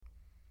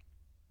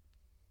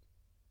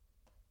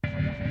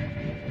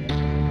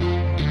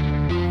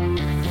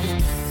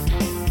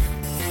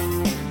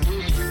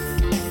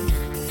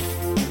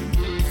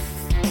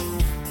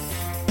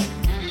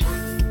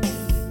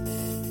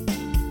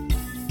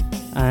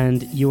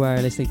And you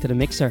are listening to The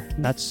Mixer.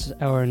 That's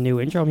our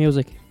new intro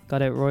music.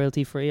 Got it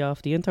royalty free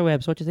off the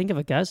interwebs. What do you think of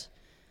it, Gaz?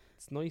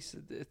 It's nice.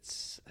 It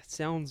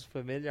sounds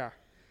familiar.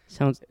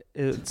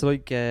 It's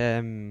like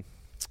reminds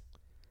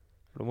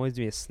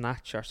me of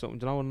Snatch or something.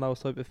 Do you know one of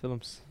those type of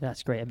films?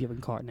 That's great. I'll be in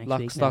court next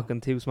Lock, week. Stock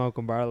and Two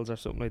Smoking Barrels or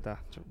something like that.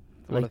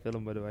 What a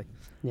film, by the way.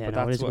 Yeah, but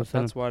no, it is a good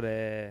film.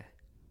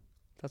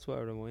 That's what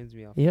it reminds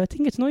me of. Yeah, I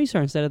think it's nicer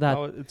instead of that.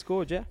 Oh, it's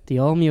good, yeah. The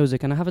all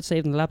music, and I have it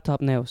saved on the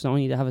laptop now, so I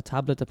need to have a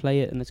tablet to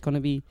play it, and it's gonna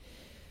be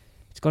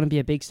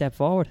a big step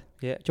forward.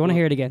 Yeah. Do you want to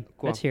hear it again?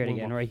 Go Let's on, hear it one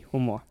again. more. Right,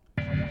 one more.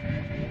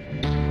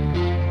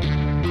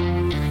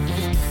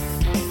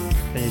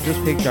 And you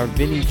just picture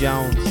Vinnie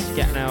Jones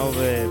getting out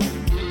of a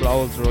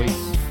Rolls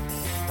Royce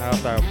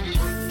after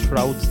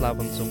throat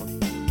slapping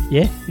someone.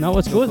 Yeah, no,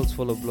 it's good. Knuckles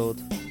full of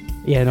blood.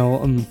 Yeah, no,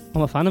 I'm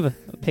a fan of it.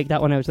 I picked that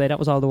one out today. That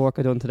was all the work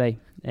I done today.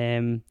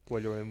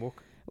 While you were in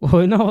work.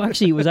 Well, no,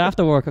 actually, it was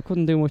after work. I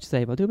couldn't do much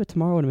today, but I'll do a bit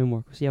tomorrow when I'm in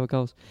work. We'll see how it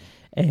goes.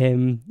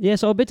 Yeah,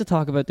 so a bit to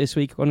talk about this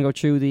week. We're going to go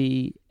through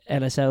the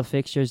LSL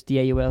fixtures,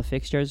 the AUL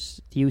fixtures,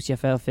 the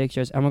UCFL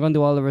fixtures, and we're going to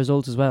do all the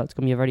results as well. It's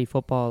going to be a very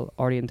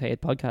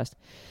football-orientated podcast,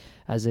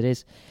 as it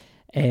is.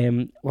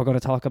 We're going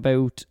to talk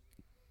about...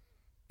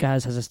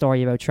 Gaz has a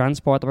story about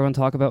transport that we're going to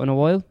talk about in a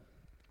while.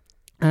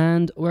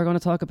 And we're going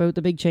to talk about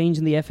the big change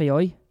in the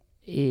FAI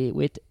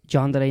with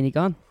John Delaney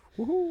gone.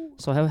 Woohoo.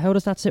 So how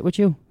does that sit with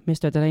you,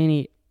 Mr.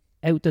 Delaney,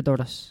 out the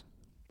doors?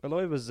 Well,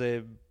 I was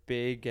a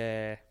big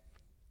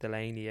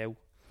Delaney out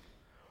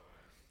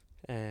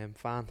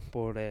fan,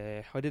 but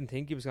I didn't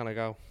think he was going to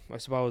go. I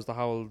suppose the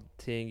whole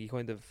thing, he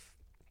kind of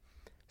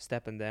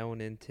stepping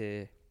down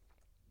into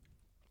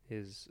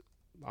his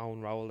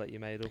own role that you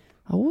made up.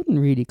 I wouldn't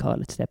really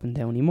call it stepping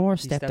down. He more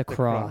stepped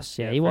across.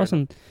 Yeah, he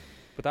wasn't...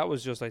 But that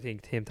was just, I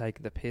think, him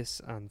taking the piss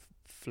and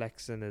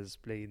flexing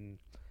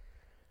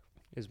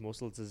his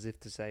muscles as if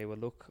to say, well,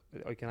 look,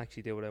 I can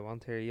actually do what I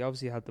want here. He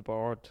obviously had the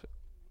board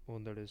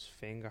under his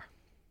finger.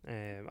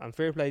 And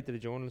fair play to the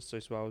journalists, I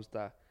suppose,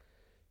 that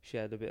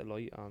shed a bit of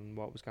light on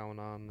what was going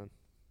on.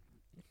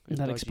 And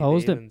that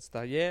exposed him.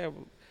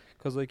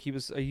 Because like he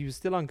was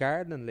still on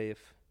gardening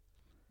leave.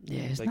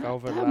 Yeah, like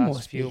over the that last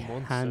must few be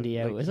months. handy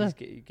out, like is it?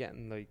 He's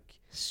getting like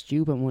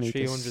stupid money.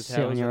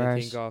 300,000, I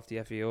think, off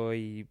the FEI.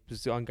 He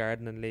was on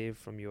gardening leave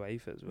from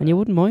UEFA as well. And you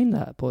wouldn't mind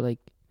that, but like,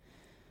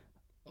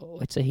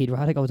 I'd say he'd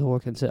rather go to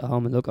work than sit at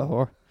home and look at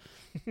her.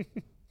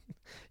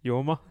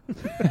 Your ma?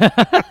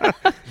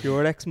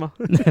 Your ex-ma?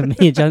 Me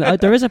and John.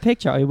 There is a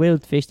picture. I will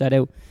fish that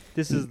out.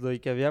 This is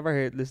like, have you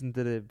ever listened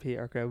to the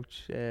Peter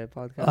Crouch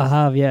podcast? I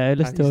have, yeah. I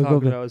listened to a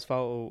good bit. About his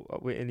photo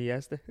with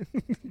Iniesta.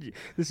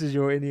 This is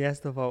your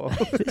Iniesta photo.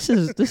 This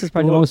is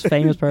probably the most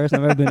famous person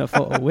I've ever been at a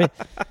photo with.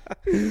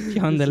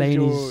 John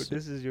Delaney's.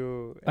 This is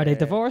your. Are they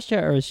divorced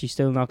yet, or is she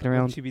still knocking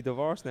around? She'd be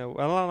divorced now.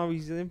 I don't know.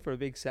 He's in for a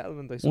big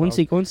settlement. I suppose.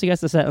 Once he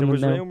gets the settlement, there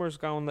was now. rumours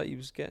going that he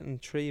was getting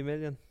 3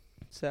 million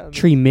settlement.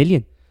 3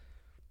 million.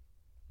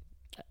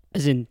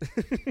 As in.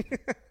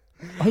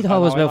 I thought it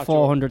was about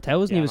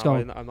 400,000 he was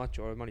going. I'm not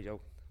sure. I'm only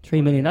joking.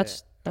 3 million,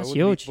 that's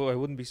huge. But I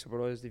wouldn't be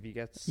surprised if he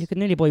gets... You could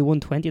nearly buy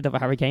 1/20th of a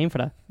Harry Kane for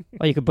that.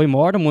 Or you could buy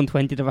more than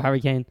 1/20th of a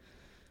Harry Kane.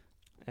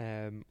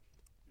 No,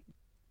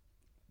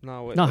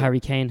 not Harry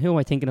Kane. Who am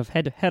I thinking of?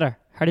 Harry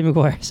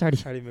Maguire. Sorry.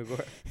 Harry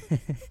Maguire.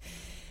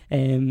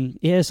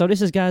 Yeah, so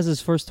this is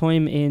Gaz's first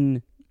time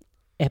in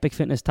Epic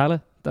Fitness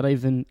Tala that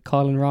I've been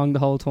calling wrong the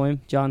whole time.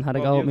 John had a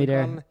go at me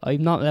there.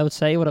 I'm not allowed to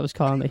say what I was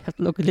calling. I have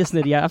to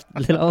listen to the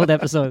little old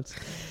episodes.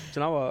 Do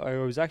you know what? I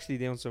was actually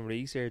doing some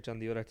research on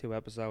the other 2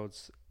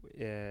 episodes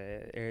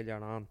earlier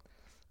on,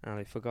 and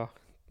I forgot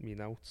my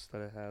notes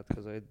that I had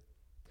because I had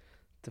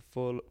to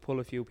pull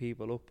a few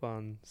people up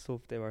on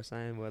stuff they were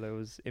saying while I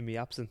was in my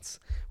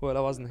absence. Well, I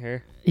wasn't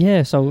here.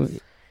 Yeah, so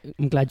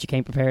I'm glad you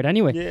came prepared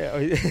anyway. Yeah,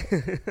 I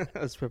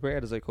as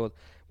prepared as I could.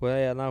 Well,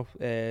 yeah, no,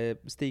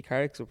 Steve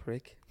Carrick's a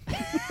prick.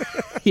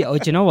 Yeah, do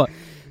you know what?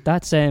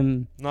 That's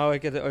No,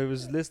 I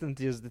was listening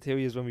to the 2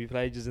 years when we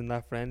played just in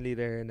that friendly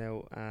there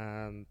now,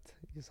 and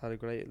just had a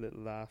great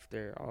little laugh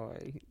there.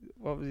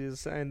 What was you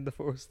saying? The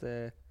first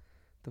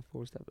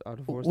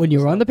when you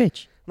were on the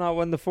pitch? No,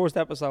 when the first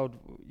episode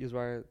you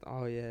were,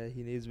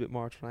 he needs a bit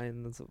more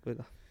training and stuff like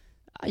that.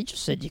 I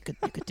just said you could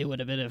do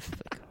it a bit of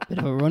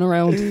a run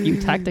around,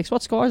 few tactics.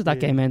 What scores did that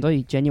game end?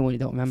 I genuinely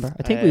don't remember.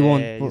 I think we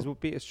won. You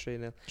beat us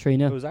 3-0.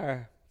 3-0. It was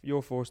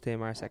your first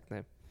team, our second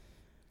team.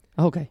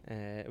 Okay.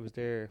 It was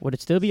their. Would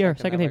it still be your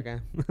second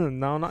team?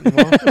 No, not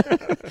anymore.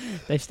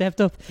 They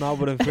stepped up. No,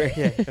 but in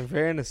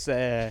fairness,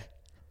 I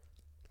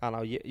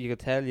know you could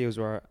tell you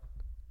were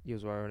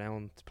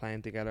around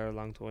playing together a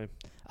long time.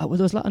 Well,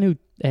 there was a lot of new.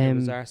 It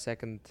was our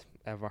second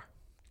ever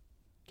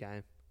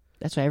game.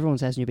 That's what everyone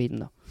says when you beat them,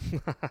 though.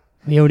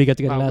 We only got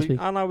together last week.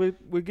 I know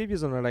we'll give you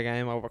another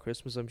game over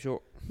Christmas, I'm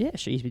sure. Yeah,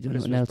 sure, you'd be doing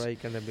Christmas something else.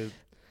 break, and then we'll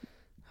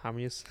hammer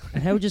you.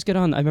 And how would you get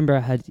on? I remember I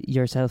had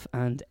yourself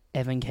and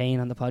Evan Kane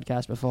on the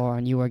podcast before,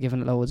 and you were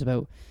giving it loads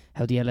about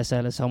how the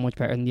LSL is so much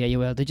better than the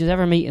AUL. Did you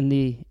ever meet in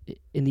the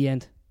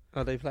end?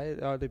 Oh, they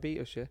played. Oh, they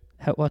beat us, yeah.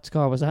 What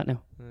score was that now?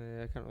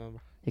 I can't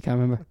remember. You can't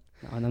remember?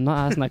 No, and I'm not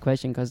asking that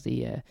question because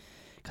the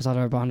because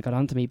Oliver Bond got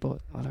onto me,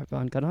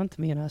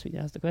 and asked me to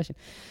ask the question.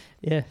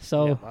 Yeah,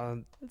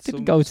 so it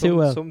didn't go too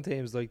well. Some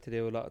teams like to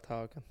do a lot of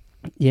talking.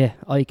 Yeah,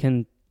 I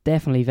can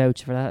definitely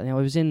vouch for that. Now,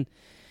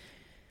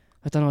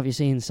 I don't know if you've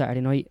seen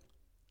Saturday night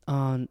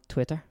on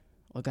Twitter.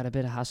 I got a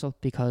bit of hassle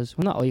because,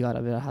 well, not I got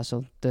a bit of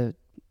hassle. The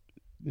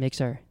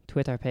Mixer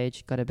Twitter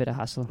page got a bit of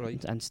hassle,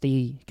 right. and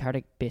Steve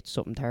Cardick bit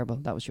something terrible.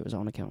 That was through his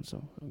own account, so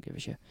I don't give a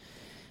shit.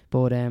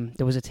 But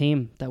there was a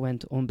team that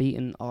went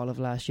unbeaten all of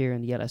last year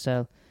in the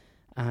LSL,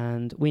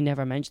 and we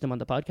never mentioned them on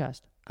the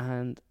podcast,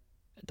 and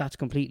that's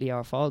completely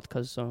our fault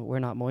because we're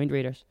not mind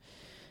readers.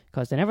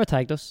 Because they never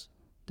tagged us.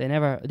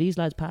 These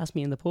lads passed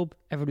me in the pub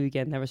every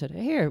weekend, never said,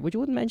 "Here, would you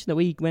wouldn't mention that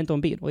we went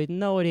unbeaten?" I had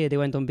no idea they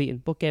went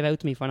unbeaten, but gave out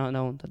to me for not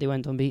knowing that they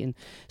went unbeaten.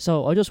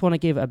 So I just want to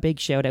give a big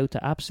shout out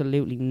to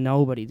absolutely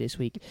nobody this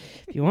week.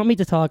 If you want me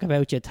to talk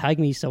about you, tag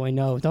me so I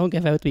know. Don't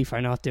give out to me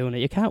for not doing it.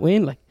 You can't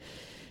win, like.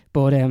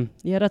 But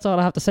yeah, that's all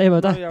I have to say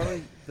about that. Yeah,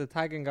 right. The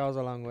tagging goes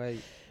a long way.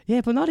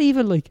 Yeah, but not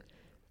even like.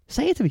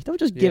 Say it to me. Don't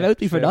just give out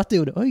to me for not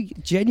doing it. I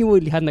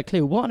genuinely hadn't a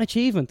clue. What an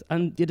achievement.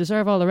 And you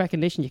deserve all the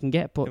recognition you can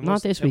get, but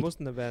not this week.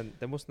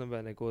 There mustn't have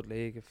been a good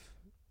league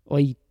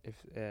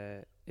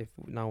if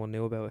no one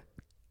knew about it.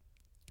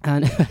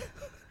 And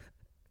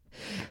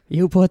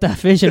you put that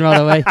vision right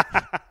away.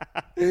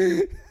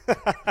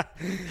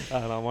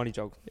 I'm only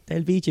joking.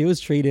 They'll beat you. It was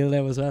 3-0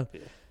 now as well.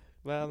 Yeah.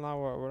 Well, now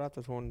we're at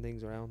the turning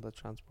things around at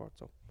transport,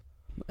 so.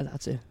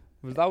 That's it.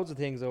 Well, loads of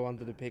things I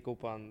wanted to pick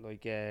up on,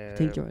 like I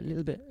think you're a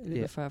little bit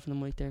far from the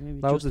mic there, maybe.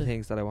 Loads of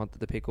things that I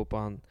wanted to pick up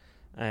on,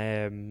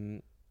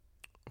 from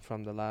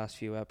the last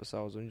few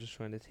episodes. I'm just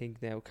trying to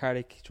think now.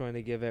 Cardick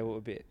giving out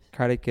a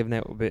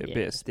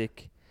bit of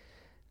stick.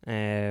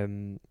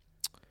 About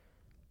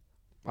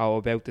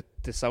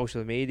the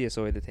social media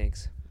side of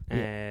things.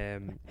 Hey,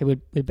 we'll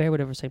bear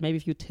whatever say. Maybe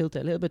if you tilt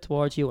it a little bit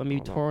towards you and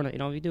maybe turn it,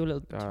 if you do a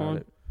little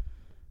turn.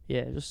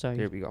 Yeah, just sorry.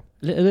 Here we go.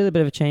 A little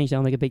bit of a change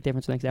that'll make a big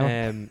difference next hour.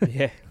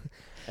 Yeah.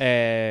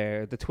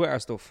 The Twitter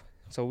stuff.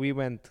 So we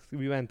went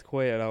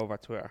quiet over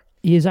Twitter.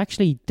 You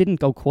actually didn't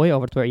go quiet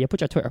over Twitter. You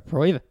put your Twitter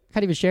private.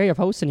 Can't even share your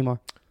posts anymore.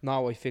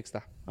 No, I fixed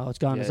that. Oh, it's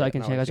gone. Yeah, I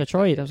can check. I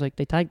tried. I was like,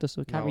 they tagged us,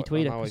 so we can't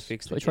retweet it. No, I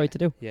fixed it. I tried to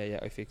do. Yeah,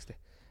 I fixed it.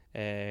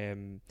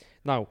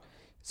 Now,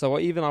 so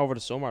even over the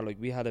summer, like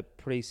we had a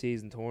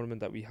pre-season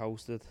tournament that we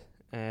hosted.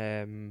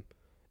 None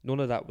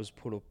of that was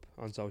put up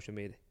on social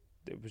media.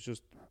 It was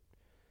just.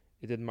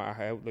 It didn't matter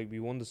how, like, we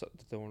won the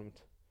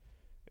tournament.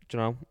 Do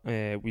you know?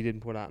 We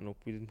didn't put that up.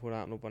 We didn't put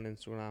that up on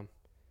Instagram.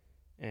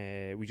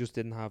 We just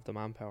didn't have the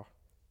manpower.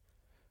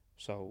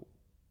 So,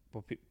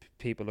 but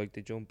people like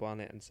to jump on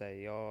it and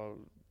say, "Oh,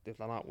 if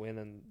they're not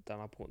winning, they're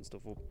not putting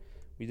stuff up."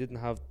 We didn't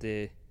have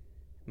the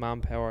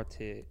manpower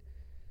to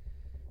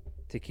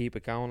keep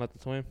it going at the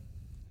time,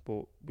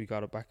 but we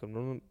got it back and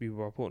running. We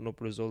were putting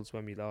up results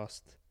when we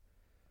lost,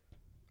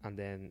 and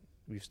then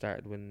we've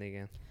started winning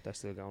again. They're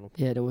still going up.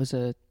 Yeah, there was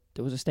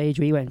a stage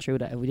we went through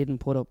that if we didn't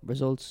put up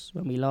results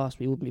when we lost,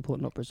 we wouldn't be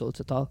putting up results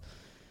at all.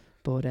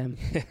 But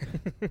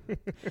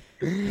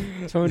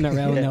turning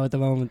around now at the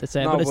moment. But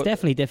it's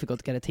definitely difficult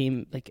to get a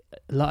team, like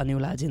a lot of new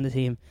lads in the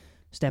team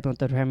stepping up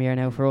to the Premier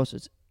now for us.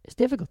 It's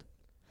difficult.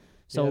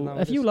 So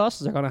a few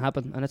losses are going to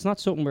happen, and it's not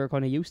something we're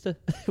kind of used to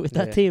with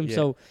that team. Yeah.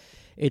 So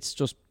it's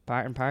just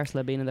part and parcel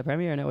of being in the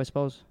Premier now, I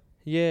suppose.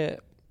 Yeah,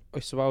 I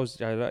suppose.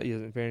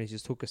 In fairness,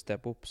 just took a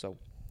step up. So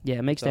yeah,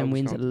 it makes them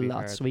wins a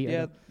lot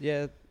sweeter.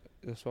 Yeah.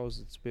 I suppose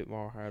it's a bit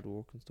more hard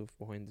work and stuff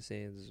behind the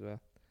scenes as well.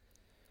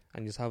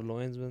 And you just have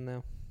linesmen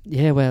now.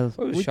 Yeah, well,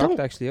 I was shocked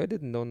actually. I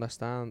didn't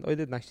understand. I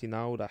didn't actually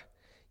know that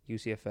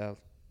UCFL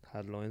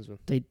had linesmen.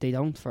 They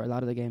don't for a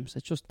lot of the games.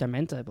 It's just they're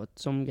meant to, but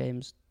some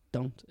games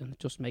don't, and it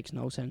just makes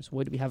no sense.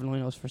 Why do we have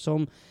linos for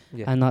some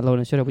and not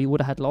linos for other? We would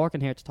have had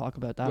Lorcan here to talk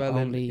about that. Well,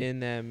 in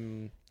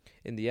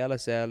the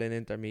LSL in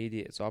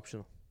intermediate, it's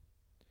optional.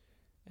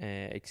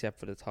 Except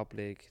for the top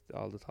league,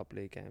 all the top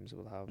league games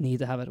will have. Need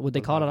to have it. Would they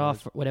call it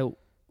off without?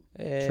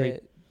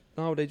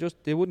 No,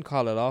 they wouldn't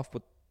call it off,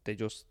 but they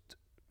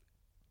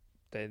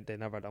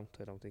never don't.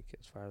 I don't think,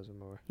 as far as I'm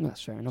aware.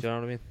 That's fair enough. Do you know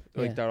what I mean?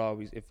 Like they're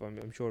always. If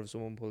I'm sure if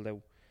someone pulled out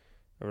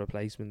a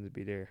replacement, it'd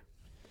be there.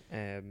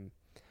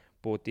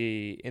 But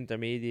the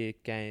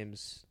intermediate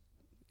games,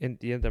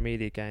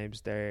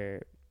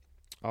 they're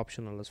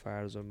optional as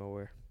far as I'm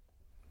aware.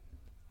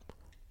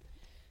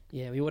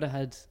 Yeah, we would have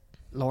had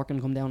Lorcan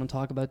come down and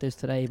talk about this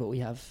today, but we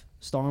have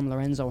Storm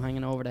Lorenzo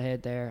hanging over the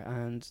head there,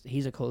 and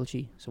he's a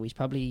culchie, so he's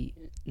probably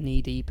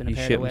knee deep in a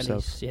pair of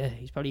wellies. Yeah,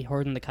 he's probably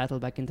herding the cattle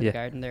back into the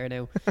garden there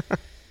now,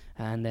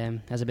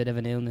 and has a bit of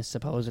an illness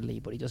supposedly,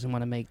 but he doesn't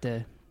want to make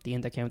the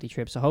inter-county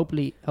trip. So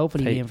hopefully he'll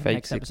be in for the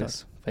next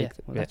episode.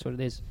 That's what it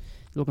is.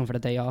 Looking for the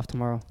day off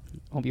tomorrow.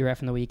 Won't be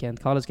reffing the weekend.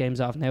 College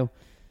game's off now.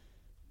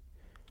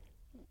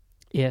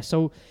 Yeah,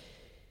 so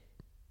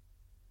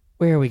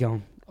where are we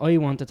going? I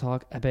want to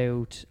talk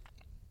about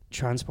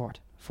transport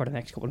for the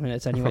next couple of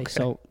minutes anyway. Okay.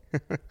 So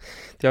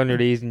the only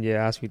reason you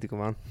asked me to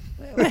come on.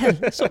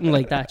 Well, something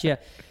like that, yeah.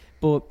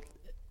 But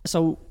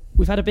so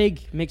we've had a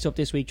big mix up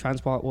this week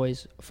transport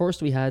wise.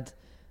 First we had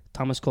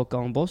Thomas Cook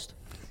going bust.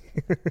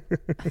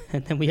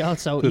 And then he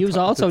was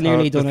also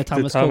nearly done a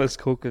Thomas Cook. Thomas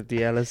Cook of the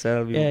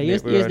LSL. Yeah,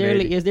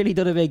 he was nearly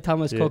done a big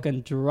Thomas Cook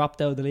and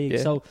dropped out of the league.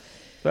 Yeah. So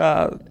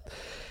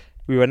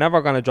we were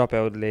never going to drop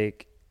out of the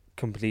league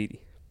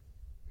completely.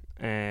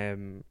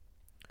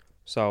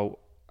 So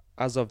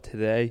as of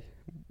today,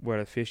 we're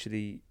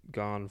officially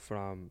gone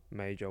from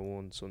Major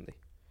 1 Sunday.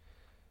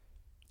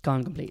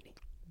 Gone completely.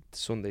 The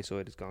Sunday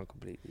side is gone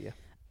completely, yeah.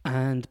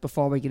 And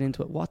before we get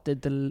into it, what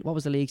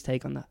was the league's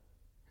take on that?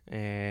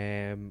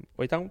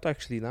 I don't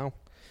actually know.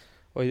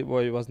 I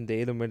wasn't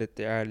dealing with it.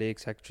 Our league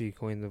secretary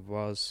kind of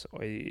was.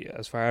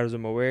 As far as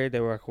I'm aware, they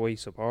were quite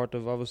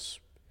supportive of us.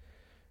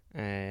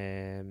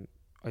 I'd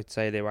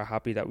say they were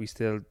happy that we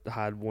still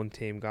had one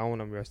team going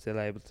and we were still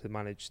able to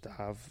manage to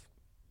have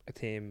a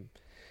team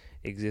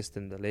exist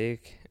in the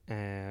league.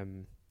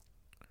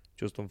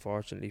 Just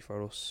unfortunately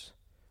for us,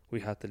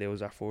 we had to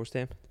lose our first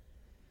team.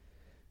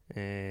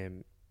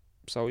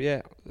 So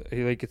yeah,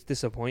 like, it's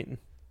disappointing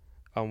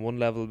on one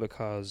level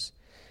because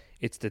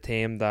it's the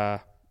team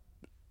that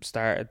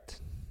started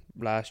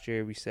last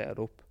year. We set it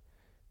up,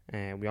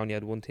 and we only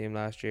had one team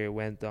last year.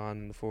 Went on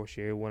in the first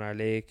year, won our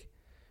league.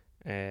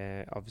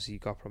 Obviously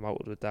got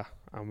promoted with that,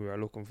 and we were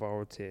looking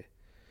forward to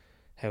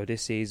how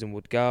this season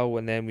would go.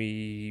 And then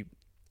we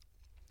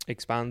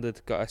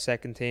expanded, got a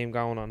second team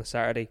going on a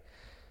Saturday,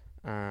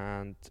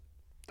 and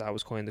that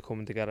was kind of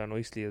coming together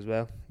nicely as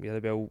well. We had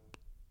about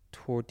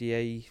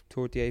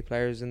 38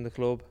 players in the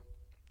club,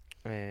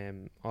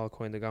 all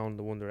kind of going in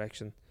the one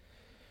direction.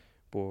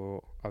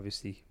 But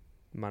obviously,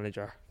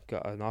 manager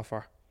got an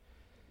offer,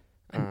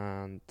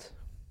 and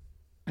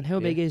how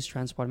big is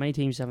Transport? How many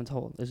teams you have in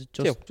total? Is it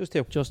just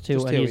two? Just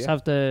two, and you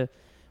have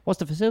what's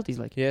the facilities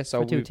like? Yeah,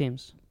 so for two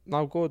teams.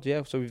 No, good.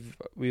 Yeah, so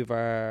we've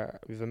a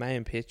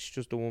main pitch,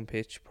 just the one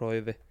pitch,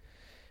 private.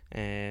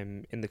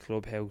 In the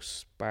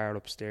clubhouse, bar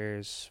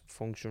upstairs,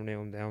 function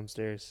room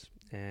downstairs.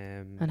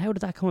 And how did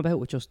that come about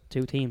with just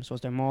two teams?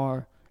 Was there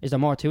more? Is there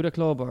more to the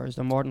club, or is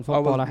there more than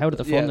football? Or how did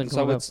the funding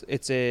come about? So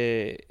it's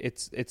a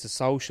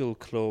social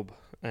club.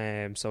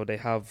 So they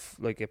have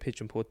like a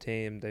pitch and putt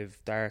team. They've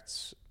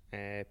darts,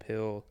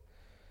 pool,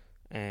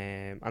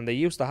 and they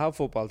used to have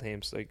football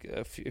teams. Like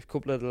a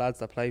couple of the lads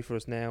that play for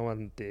us now,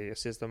 and the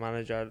assistant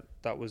manager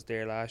that was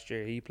there last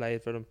year, he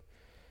played for them.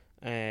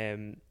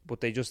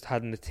 But they just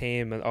hadn't a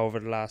team over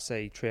the last,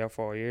 say, 3 or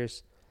 4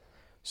 years.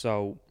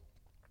 So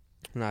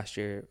last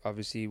year,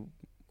 obviously,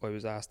 I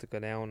was asked to go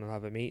down and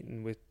have a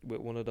meeting with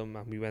one of them,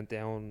 and we went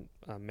down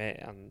and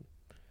met and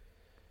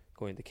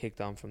going to kick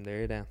on from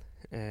there then.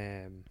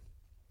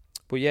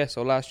 But yeah,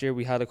 so last year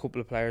we had a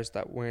couple of players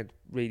that weren't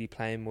really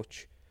playing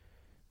much,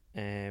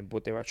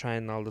 but they were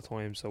training all the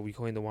time, so we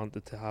kind of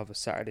wanted to have a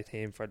Saturday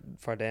team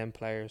for them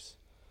players.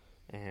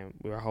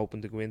 We were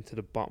hoping to go into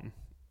the bottom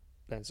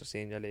Leinster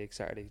Senior League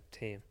Saturday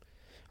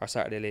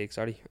League,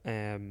 sorry.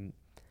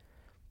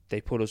 They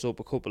put us up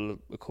a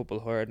couple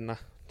higher than that.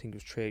 I think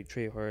it was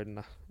three higher than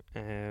that.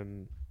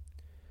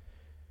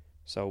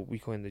 So we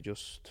kind of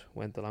just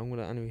went along with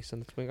it anyways,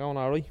 and it's been going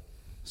alright.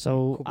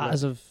 So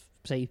as of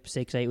say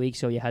 6-8 weeks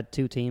ago, you had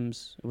two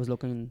teams. It was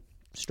looking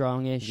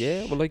strongish.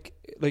 Yeah, well,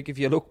 like if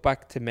you look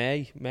back to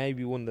May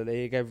we won the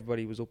league.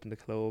 Everybody was up in the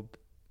club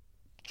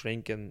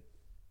drinking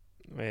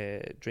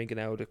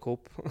out of the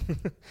cup.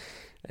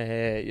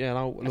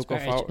 Looking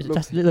forward.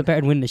 That's a little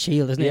better than winning the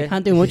Shield, isn't it? You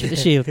can't do much with the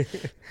Shield.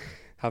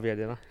 Have your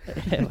dinner.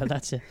 Well,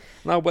 that's it.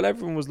 No, but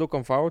everyone was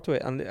looking forward to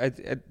it, and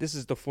this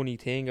is the funny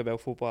thing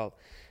about football.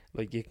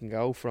 Like, you can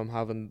go from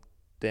having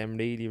them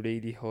really,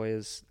 really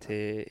highs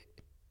to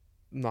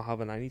not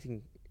having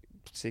anything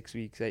 6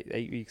 weeks,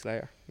 8 weeks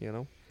later, you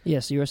know? Yeah,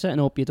 so you were setting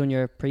up, you'd done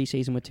your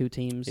pre-season with two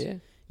teams. Yeah.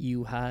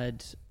 You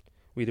had...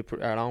 We had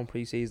our own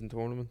pre-season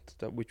tournament,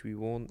 which we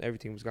won.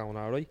 Everything was going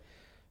alright.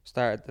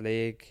 Started the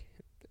league.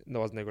 It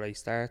wasn't a great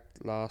start.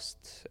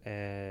 Lost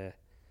the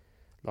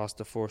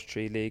first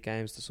 3 league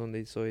games the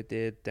Sunday side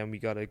did. Then we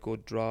got a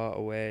good draw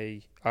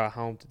away at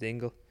home to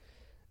Dingle.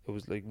 It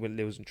was like we're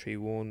losing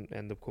 3-1,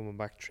 ended up coming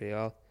back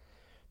 3-all.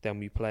 Then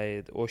we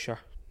played Usher,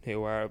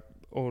 who are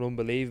an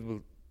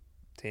unbelievable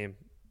team,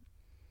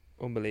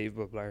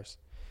 unbelievable players.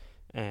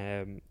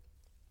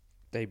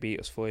 They beat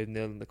us 5-0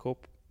 in the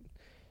cup.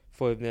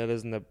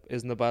 5-0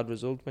 isn't a bad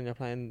result when you're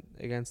playing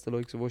against the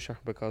likes of Usher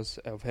because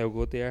of how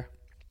good they are.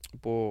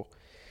 But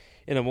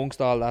in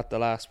amongst all that, the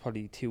last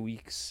probably 2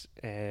 weeks,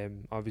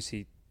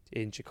 obviously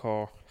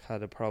Inchicore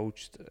had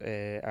approached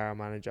our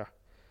manager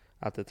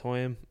at the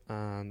time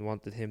and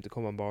wanted him to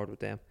come on board with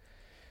them.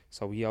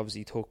 So he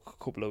obviously took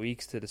a couple of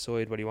weeks to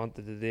decide what he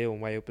wanted to do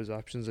and weigh up his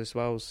options. I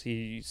suppose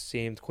he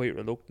seemed quite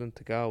reluctant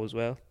to go as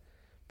well,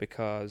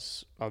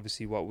 because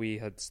obviously what we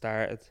had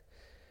started,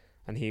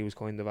 and he was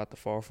kind of at the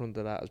forefront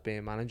of that as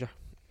being manager.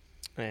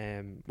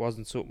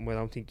 Wasn't something I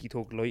don't think he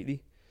took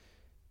lightly,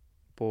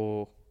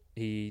 but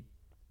he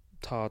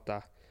thought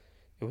that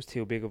it was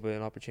too big of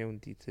an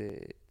opportunity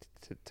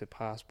to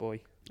pass by.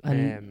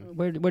 And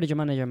where did your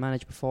manager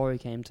manage before he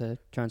came to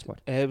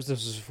Transport? This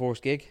was his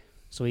first gig.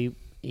 So he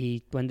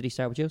when did he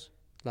start with you?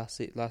 Last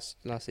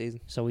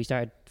season. So he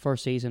started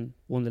first season,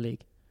 won the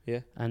league. Yeah.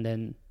 And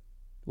then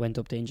went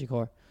up to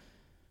Inchicore.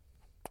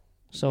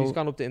 So he's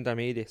gone up to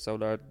intermediate, so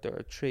they're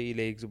 3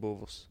 leagues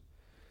above us.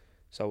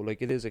 So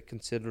like it is a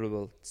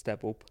considerable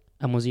step up.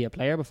 And was he a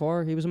player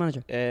before he was a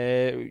manager?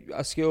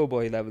 A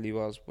schoolboy level he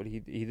was, but he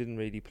didn't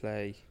really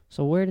play.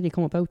 So where did he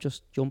come about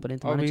just jumping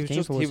into managing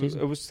team for one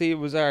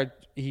season?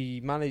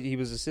 He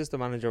was assistant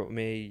manager with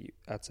me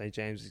at St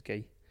James's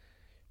Gate,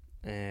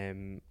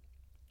 and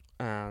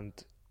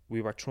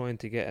we were trying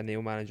to get a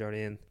new manager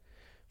in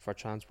for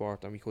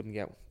transport, and we couldn't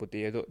get one. But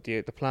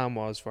the plan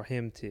was for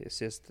him to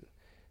assist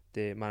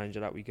the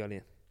manager that we got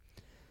in.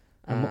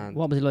 And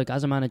what was he like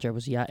as a manager?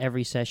 Was he at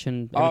every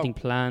session, everything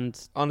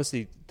planned?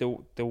 Honestly,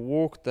 the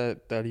work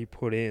that he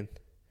put in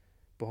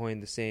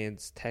behind the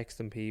scenes,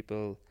 texting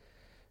people,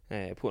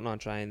 putting on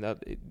training,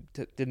 that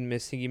didn't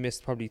miss. I think he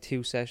missed probably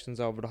 2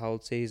 sessions over the whole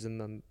season,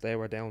 and they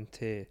were down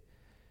to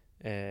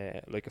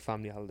like a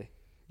family holiday.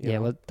 Yeah,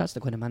 well, that's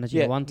the kind of manager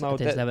you want at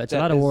this level. It's a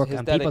lot of work,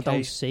 and people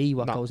don't see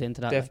what goes into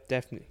that.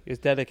 Definitely, his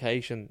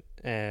dedication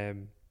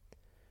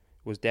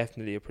was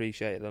definitely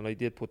appreciated, and I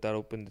did put that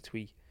up in the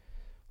tweet.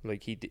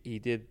 Like he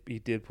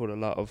did put a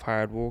lot of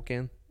hard work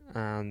in,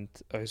 and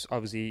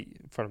obviously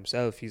for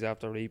himself, he's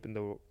after reaping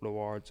the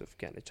rewards of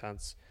getting a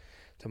chance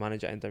to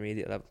manage at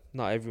intermediate level.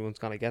 Not everyone's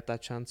gonna get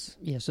that chance.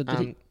 Yeah. So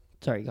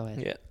sorry, go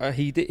ahead. Yeah,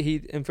 he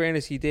did. In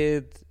fairness, he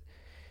did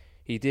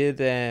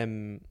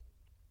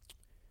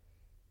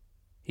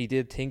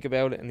think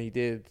about it, and he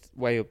did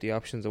weigh up the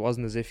options. It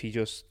wasn't as if he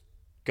just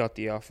got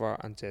the offer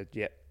and said,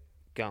 "Yeah,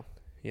 gone."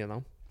 You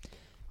know.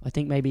 I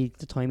think maybe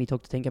the time he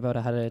took to think about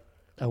it had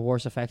a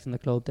worse effect on the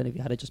club than if he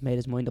had just made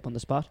his mind up on the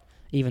spot.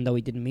 Even though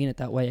he didn't mean it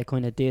that way, it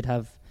kind of did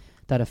have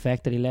that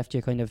effect that he left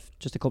you kind of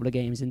just a couple of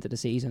games into the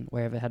season,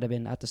 where if it had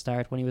been at the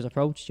start when he was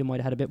approached, you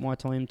might have had a bit more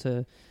time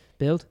to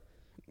build.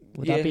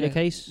 Would that be the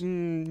case?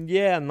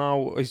 Yeah,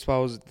 no, I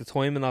suppose the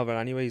timing of it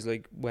anyways,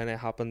 like when it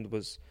happened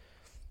was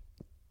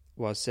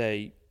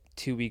say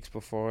 2 weeks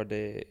before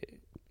the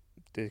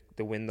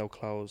window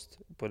closed.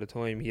 By the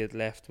time he had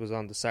left was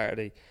on the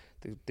Saturday,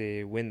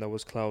 the window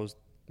was closed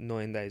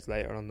 9 days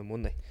later on the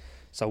Monday.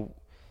 So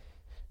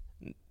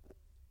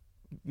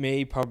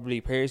me probably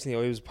personally,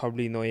 I was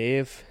probably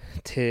naive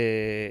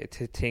to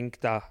think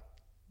that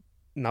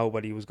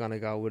nobody was gonna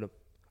go with him,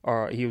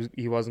 or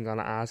he wasn't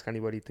gonna ask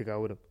anybody to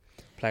go with him,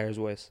 players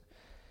wise.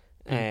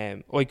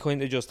 I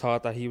kind of just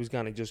thought that he was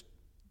gonna just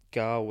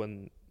go,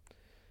 and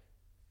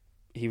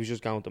he was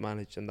just going to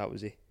manage, and that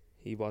was it.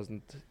 He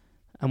wasn't.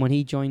 And when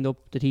he joined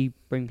up, did he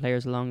bring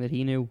players along that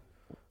he knew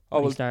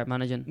when he started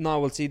managing? No,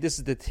 well, see, this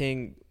is the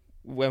thing.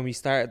 When we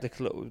started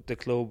the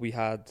club, we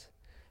had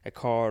a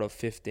core of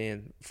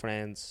 15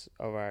 friends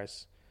of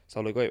ours.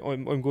 So like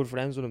I'm good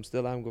friends with him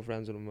still. I'm good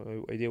friends with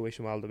him. I do wish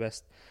him all the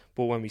best.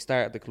 But when we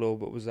started the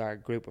club, it was our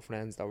group of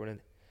friends that were in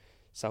it.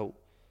 So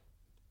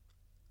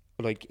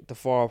like the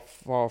four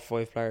or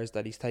five players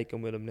that he's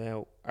taken with him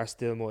now are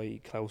still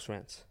my close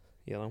friends.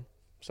 You know,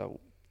 so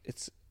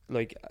it's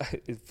like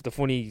the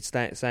funny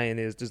saying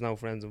is there's no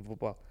friends in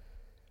football.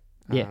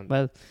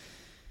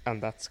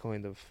 And that's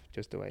kind of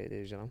just the way it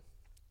is, you know.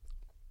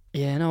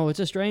 Yeah, no, it's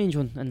a strange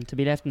one, and to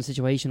be left in a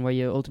situation where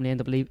you ultimately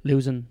end up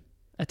losing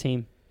a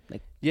team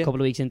like a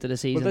couple of weeks into the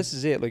season. Well, this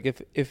is it. Like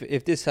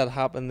if this had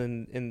happened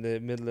in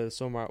the middle of the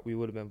summer, we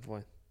would have been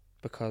fine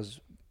because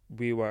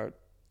we were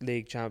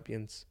league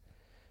champions.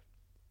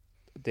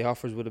 The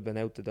offers would have been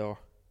out the door.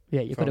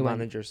 Yeah, you could have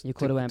managers. You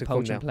could have went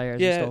poaching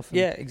players and stuff.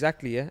 Yeah,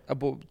 exactly. Yeah,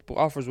 but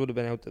offers would have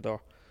been out the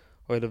door.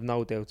 I'd have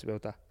no doubts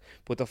about that.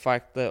 But the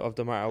fact of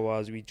the matter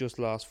was, we just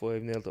lost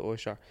 5-0 to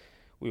Usher.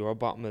 We were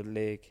bottom of the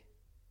league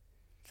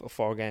for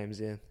 4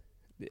 games in.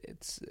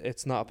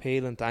 It's not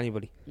appealing to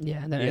anybody.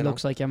 Yeah, and then it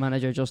looks like your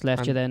manager just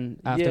left you then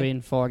after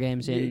being 4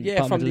 games in.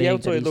 Yeah, from the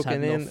outside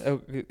looking in,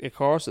 of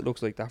course it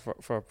looks like that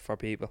for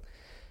people.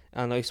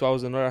 And I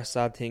suppose another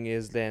sad thing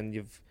is then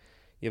you've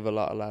a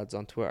lot of lads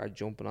on Twitter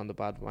jumping on the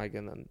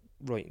bandwagon and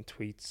writing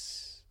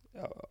tweets,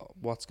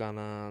 what's going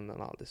on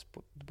and all this,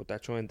 but they're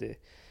trying to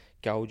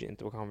gouge it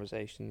into a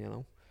conversation, you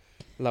know.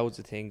 Loads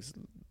of things.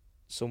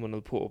 Someone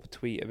will put up a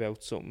tweet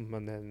about something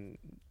and then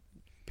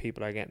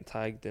people are getting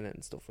tagged in it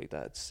and stuff like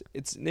that.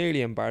 It's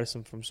nearly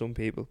embarrassing from some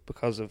people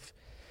because of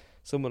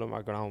some of them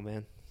are grown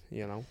men,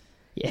 you know.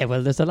 Yeah,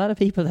 well, there's a lot of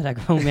people that are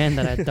grown men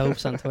that are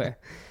dopes on Twitter.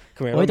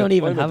 Come here, I'm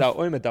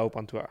a dope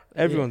on Twitter.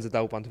 Everyone's a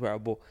dope on Twitter,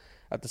 but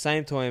at the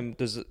same time,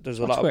 there's a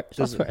lot. That's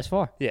what Twitter's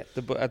for. Yeah,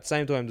 but at the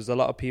same time, there's a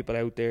lot of people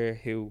out there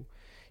who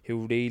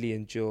really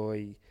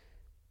enjoy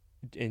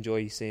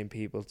seeing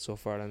people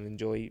suffer and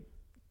enjoy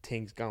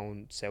things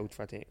going south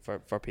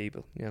for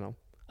people, you know.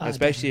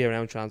 Especially definitely.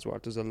 Around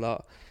transport, there's a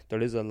lot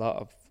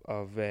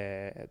of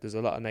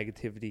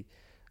negativity,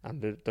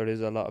 and there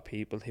is a lot of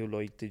people who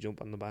like to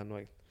jump on the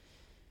bandwagon.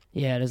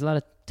 Yeah, there's a lot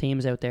of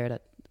teams out there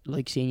that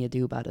like seeing you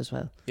do bad as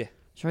well. Yeah,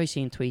 try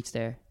seeing tweets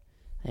there.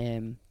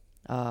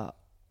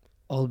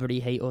 Albury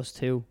hate us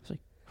too. It's like,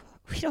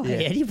 we don't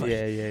hate anybody.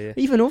 Yeah.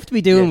 We've enough to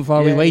be doing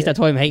before we waste our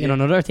time hating on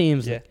other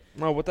teams. Yeah,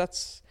 no, but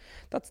that's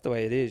the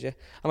way it is. Yeah,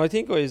 and I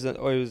think I was in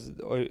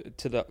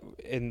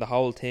the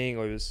whole thing.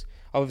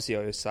 I was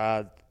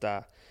sad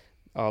that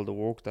all the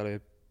work that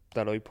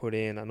I put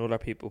in and other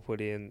people put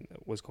in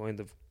was kind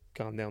of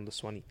gone down to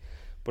Swanee.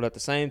 But at the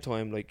same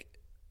time, like,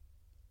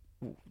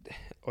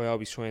 I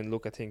always try and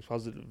look at things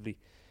positively.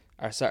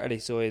 Our Saturday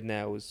side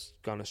now is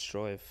gonna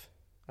strive,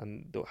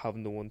 and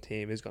having the one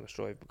team is gonna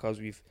strive because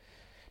we've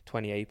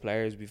 28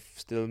 players. We've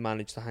still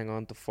managed to hang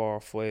on to 4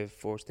 or 5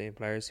 first team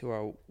players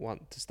who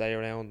want to stay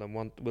around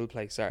and will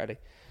play Saturday.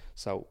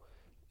 So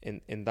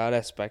in that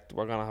aspect,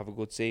 we're gonna have a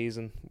good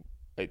season.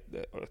 I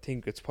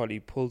think it's probably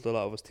pulled a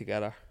lot of us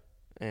together.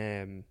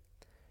 It's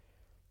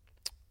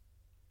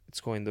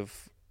kind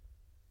of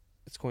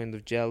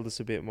gelled us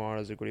a bit more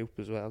as a group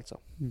as well.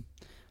 So I'm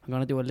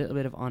gonna do a little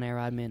bit of on-air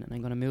admin, and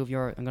I'm gonna move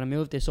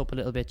this up a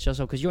little bit just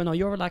so, because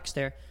you're relaxed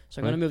there.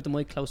 So I'm gonna move the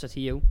mic closer to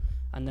you,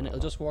 and then it'll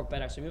just work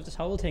better. So move this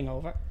whole thing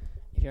over.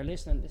 If you're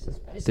listening, this is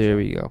there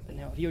we go.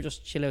 Now, if you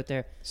just chill out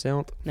there,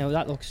 sound. Now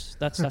that's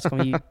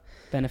going to be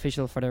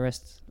beneficial for the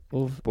rest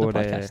of the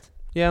podcast.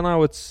 Yeah,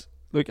 no, it's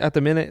look at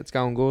the minute it's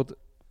going good.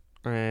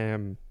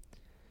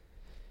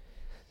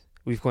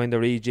 We've kind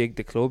of rejigged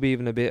the club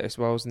even a bit, I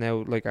suppose.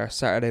 Now, like, our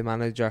Saturday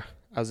manager,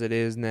 as it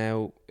is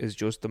now, is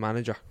just the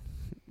manager,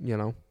 you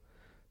know,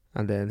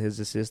 and then his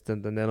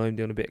assistant, and then I'm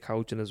doing a bit of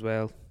coaching as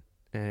well,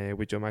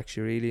 which I'm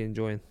actually really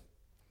enjoying.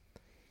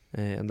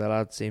 And the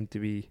lads seem to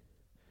be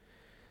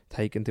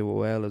taking to it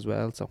well as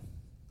well, so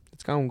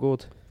it's going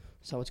good.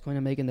 So it's kind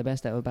of making the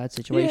best out of a bad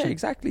situation. Yeah,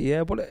 exactly.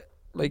 Yeah, but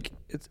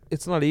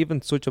it's not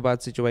even such a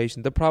bad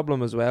situation. The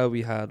problem as well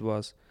we had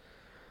was,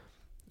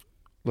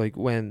 like,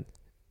 when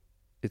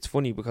it's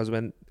funny because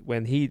when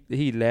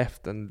he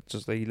left, and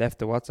just like he left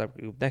the WhatsApp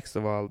group, next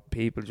of all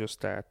people just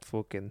start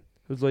fucking.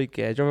 It was like,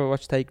 do you ever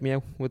watch Take Me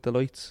Out with the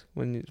lights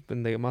when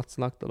the Mots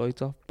knocked the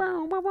lights off?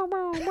 So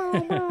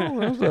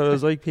it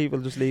was like people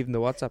just leaving the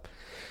WhatsApp.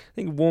 I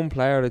think one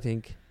player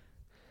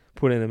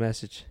put in a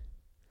message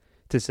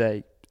to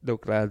say,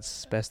 "Look,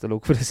 lads, best of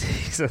luck for the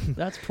season."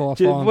 That's poor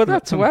form. Well,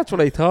 that's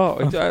what I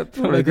thought.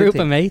 From a group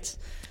of mates.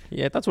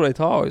 Yeah, that's what I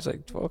thought. I was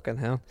like, fucking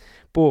hell.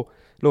 But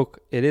look,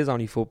 it is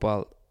only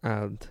football,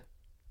 and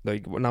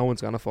like, no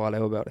one's gonna fall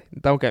out about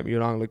it. Don't get me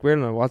wrong. Like, we're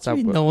on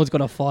WhatsApp. No one's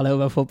gonna fall out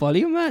about football. Are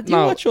you mad? Do you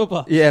watch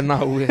football? Yeah,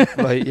 no.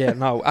 Like, yeah,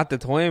 no. At the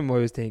time, I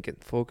was thinking,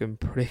 fucking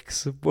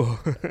pricks.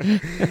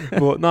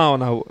 But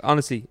no.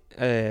 Honestly,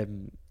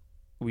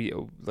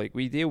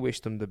 we do wish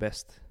them the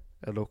best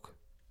of luck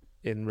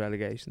in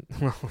relegation.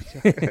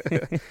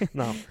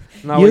 No.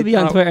 You'll be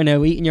on Twitter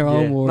now eating your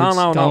own words,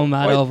 going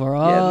mad over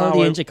all the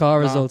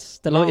Inchicore results.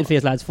 The Lloyd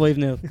Fields lads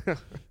 5-0.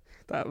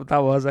 That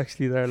was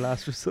actually their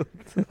last result.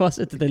 Was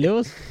it? Did they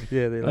lose?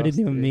 Yeah, they lost. I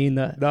didn't even mean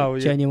that. No,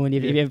 genuinely.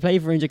 If you play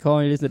for Inchicore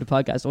and you listen to the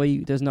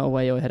podcast, there's no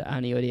way I had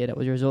any idea that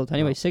was your result.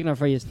 Anyway, Signal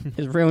for you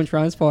is ruined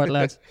transport,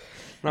 lads.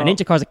 And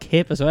Inchicore's a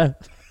kip as well.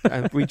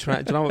 And we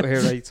try. Do you know what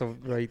here? Right. So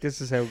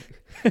this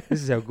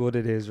is how good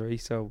it is.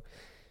 Right. So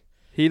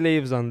he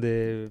leaves on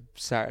the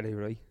Saturday.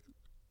 Right.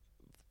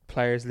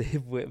 Players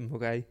leave with him.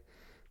 Okay.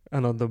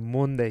 And on the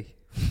Monday,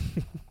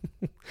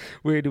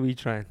 where do we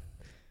train?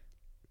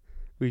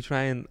 We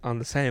train on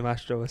the same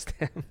Astro as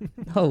them.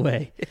 No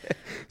way. Yeah.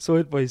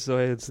 Side by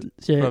side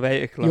from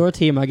 8 o'clock. Your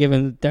team are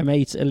giving their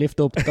mates a lift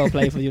up to go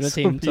play for the other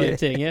team type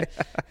thing, yeah?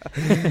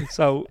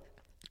 So,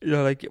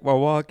 like, we're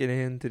walking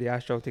into the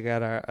Astro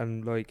together,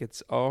 and like,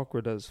 it's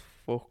awkward as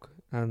fuck.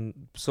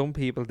 And some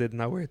people didn't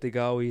know where to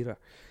go either.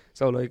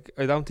 So, like,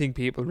 I don't think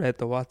people read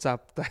the WhatsApp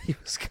that he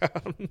was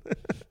gone.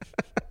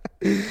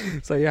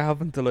 So you're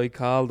having to, like,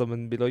 call them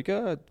and be like,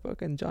 "Oh,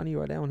 fucking Johnny,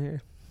 we're down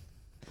here."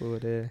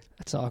 But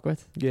that's awkward.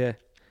 Yeah.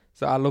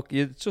 So look,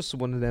 it's just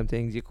one of them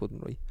things you couldn't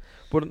write.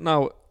 But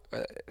no,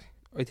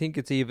 I think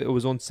it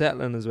was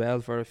unsettling as well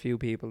for a few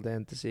people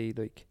then to see,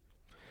 like,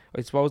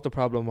 I suppose the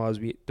problem was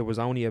there was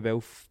only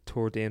about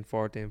 13,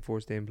 14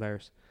 first team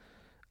players,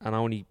 and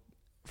only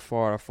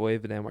 4 or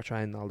 5 of them were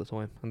training all the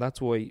time, and that's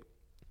why,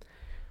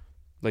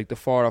 like, the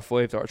 4 or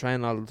 5 that are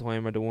training all the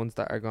time are the ones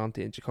that are gone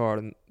to Inchicore,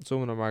 and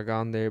some of them are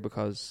gone there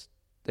because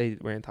they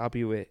weren't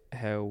happy with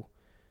how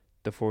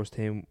the first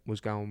team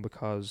was going,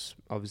 because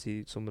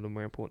obviously some of them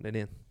weren't putting it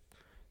in.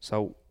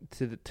 So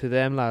to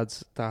them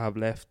lads that have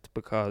left,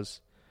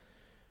 because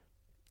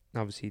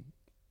obviously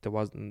there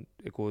wasn't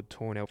a good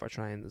turnout for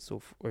training and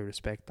stuff, I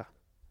respect that,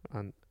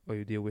 and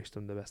I do wish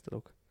them the best of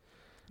luck.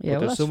 Yeah,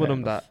 but there's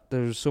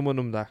some of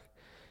them that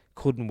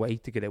couldn't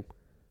wait to get out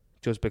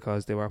just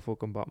because they were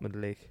fucking bottom of the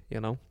league, you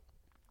know.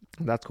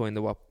 And that's kind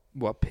of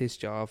what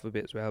pissed you off a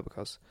bit as well,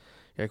 because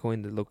you're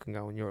kind of looking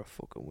going, you're a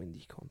fucking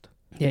windy cunt.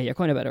 Yeah, you're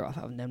kind of better off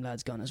having them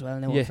lads gone as well.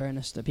 Now, in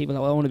fairness, the people that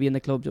want to be in the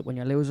club when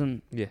you're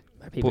losing, but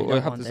I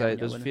have to say,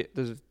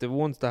 there's the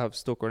ones that have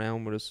stuck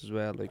around with us as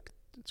well. Like,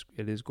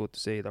 it is good to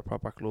see they're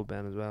proper club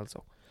then as well.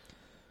 So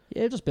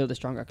yeah, just build a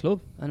stronger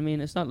club. And I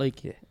mean, it's not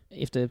like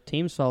if the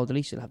teams fall, at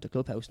least you'll have the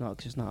clubhouse now,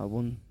 because it's not a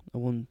one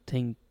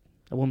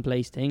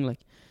place thing.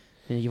 Like,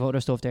 you know, you've other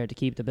stuff there to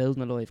keep the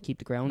building alive, keep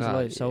the grounds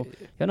alive. So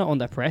you're not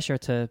under pressure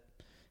to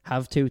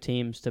have 2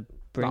 teams to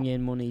bring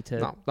in money to.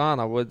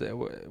 No.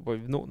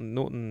 We've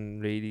nothing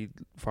really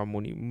for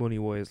money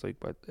wise. Like,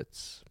 but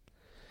it's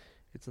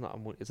it's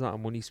not a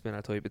money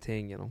spinner type of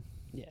thing, you know.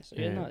 Yeah, so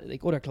not,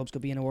 like other clubs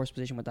could be in a worse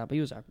position with that, but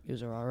you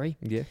are all right.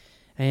 Yeah.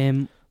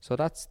 So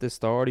that's the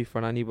story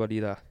for anybody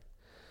that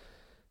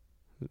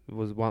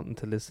was wanting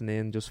to listen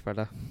in just for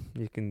that.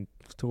 You can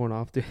turn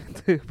off the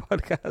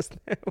podcast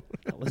now.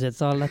 That was it.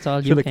 That's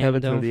all you came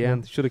down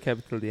for. Should have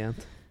kept it till the end.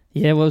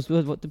 Yeah, what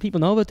do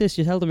people know about this?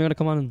 You tell them you're going to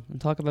come on and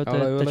talk about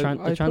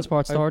the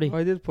transport story.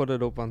 I did put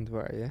it up on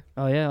Twitter, yeah.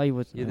 Oh yeah, I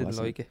would. You didn't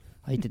like it.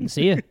 I didn't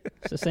see it.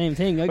 It's the same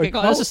thing.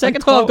 That's the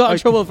second time I've got in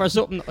trouble for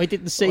something I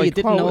didn't see. You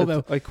didn't know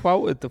about. I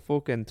quoted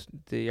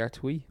your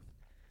tweet.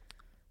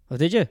 Oh,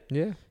 did you?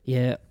 Yeah.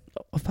 Yeah.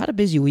 I've had a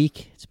busy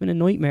week. It's been a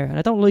nightmare, and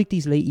I don't like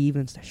these late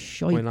evenings. They're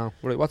shite. I know.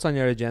 Right, what's on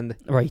your agenda?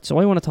 Right, so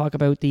I want to talk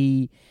about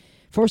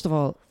first of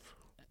all,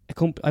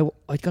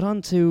 I got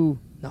on to...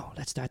 No,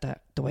 let's start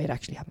that the way it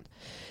actually happened.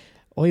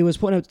 I was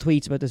putting out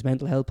tweets about this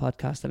mental health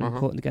podcast that I'm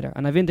putting together,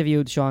 and I've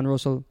interviewed Sean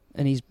Russell,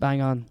 and he's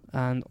bang on,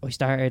 and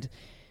I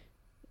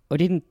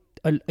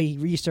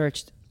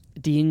researched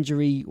the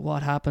injury,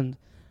 what happened,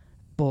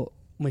 but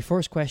my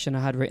first question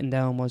I had written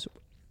down was,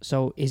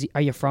 so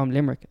are you from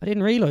Limerick? I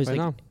didn't realise.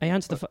 I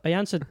answered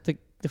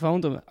the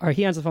phone to him, or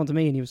he answered the phone to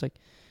me, and he was like,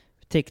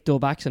 thick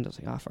dub accent. I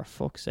was like, for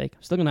fuck's sake.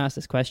 I'm still going to ask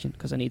this question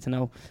because I need to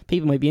know.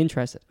 People might be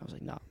interested. I was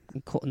like, no,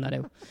 I'm cutting that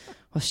out.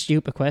 What a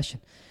stupid question.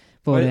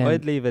 But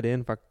I'd leave it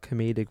in for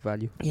comedic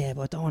value. Yeah,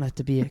 but I don't want it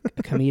to be a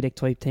comedic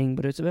type thing.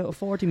 But it's about a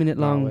 40-minute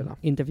long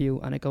interview,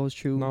 and it goes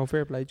through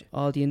fair play.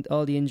 all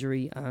the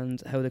injury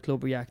and how the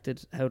club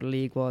reacted, how the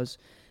league was,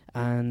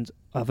 and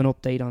I have an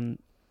update on.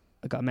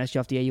 I got a message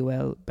off the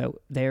AUL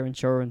about their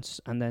insurance,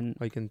 and then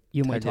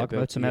you might talk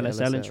about some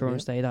LSL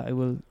insurance day that I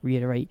will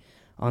reiterate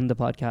on the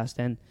podcast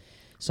then.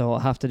 So I'll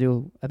have to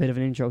do a bit of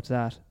an intro to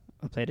that.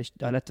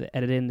 I'll let to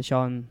edit in the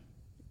Sean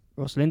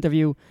Russell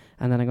interview,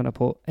 and then I'm going to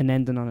put an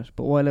ending on it.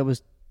 But while I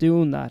was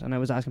doing that, and I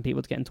was asking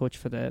people to get in touch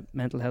for the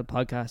mental health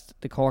podcast,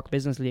 the Cork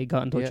Business League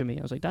got in touch with me.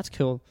 I was like, that's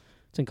cool.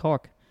 It's in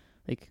Cork.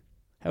 Like,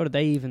 how did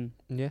they even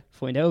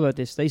find out about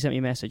this? They sent me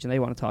a message, and they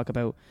want to talk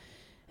about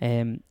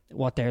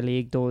what their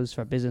league does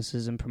for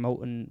businesses and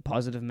promoting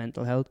positive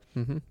mental health.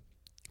 Mm-hmm.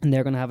 And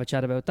they're going to have a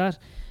chat about that.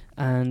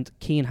 And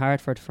Keane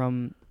Hartford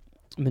from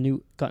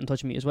Minute got in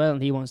touch with me as well,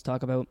 and he wants to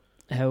talk about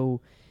how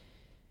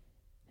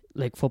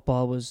like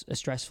football was a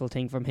stressful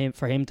thing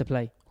for him to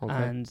play,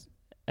 and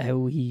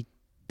how he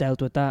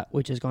dealt with that,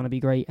 which is going to be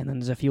great. And then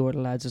there's a few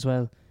other lads as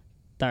well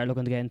that are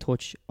looking to get in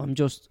touch. I'm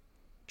just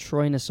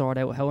trying to sort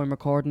out how I'm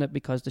recording it,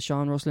 because the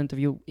Sean Russell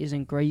interview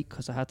isn't great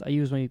because I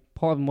use my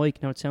portable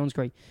mic. Now it sounds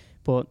great,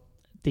 but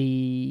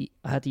I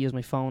had to use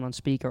my phone on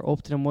speaker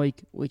up to the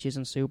mic, which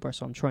isn't super.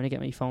 So I'm trying to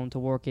get my phone to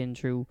work in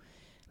through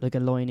like a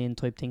line in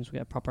type thing, so we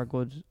get a proper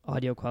good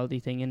audio quality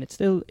thing. And it's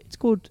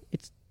good,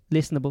 it's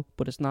listenable,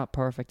 but it's not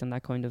perfect, and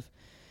that kind of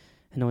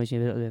annoys me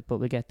a little bit, but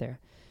we'll get there.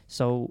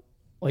 So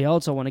I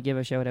also want to give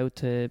a shout out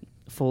to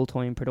Full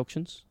Time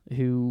Productions,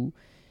 who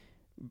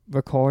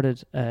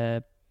recorded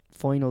a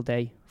final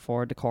day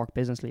for the Cork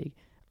Business League,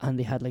 and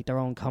they had like their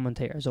own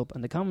commentators up,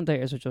 and the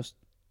commentators are just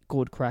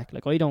good crack.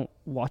 Like, I don't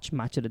watch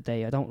match of the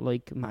day. I don't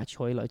like match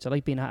highlights. I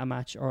like being at a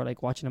match or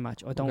like watching a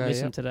match. I don't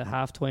listen to the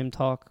halftime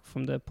talk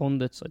from the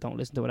pundits. I don't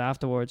listen to it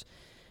afterwards,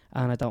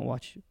 and I don't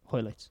watch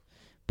highlights.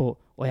 But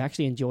I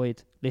actually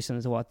enjoyed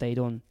listening to what they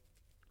done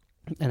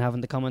and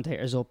having the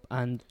commentators up,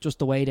 and just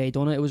the way they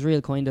done it. It was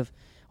real kind of,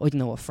 I don't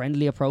know, a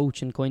friendly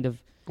approach, and kind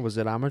of... Was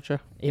it amateur?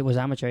 It was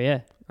amateur,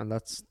 yeah. And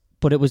that's...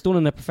 But it was done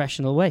in a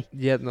professional way.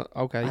 Yeah, no,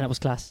 okay. And it was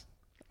class.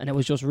 And it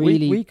was just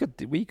really... We could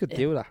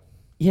do that.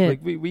 Yeah.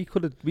 Like, we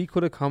could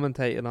have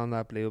commentated on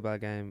that Bluebell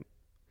game.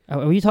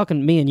 Are you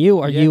talking me and you,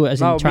 or you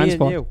as in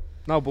transport? Me and you.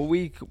 No, but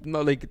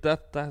like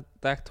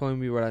that time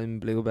we were in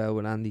Bluebell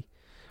with Andy,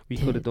 we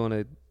could have done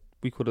it.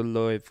 We could have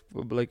live,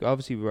 like,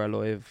 obviously we were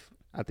live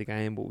at the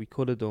game, but we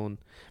could have done,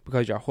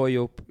 because you're high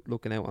up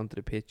looking out onto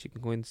the pitch, you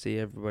can go and see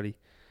everybody.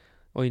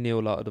 I knew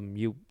a lot of them,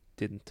 you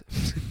didn't.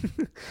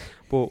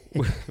 but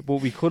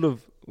we could have,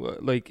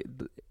 like,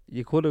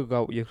 you could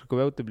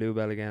go out to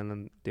Bluebell again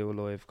and do a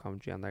live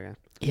commentary on that game.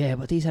 Yeah,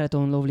 but these had it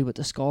done lovely with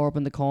the score up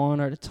in the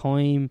corner, the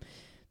time,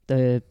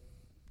 the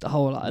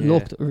whole lot. It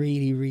looked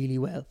really, really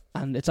well.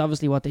 And it's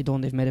obviously what they've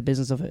done. They've made a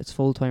business of it. It's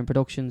Full Time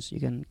Productions.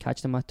 You can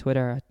catch them at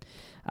Twitter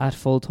at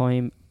Full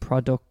Time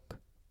Product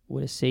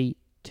with a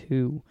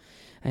C2.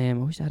 I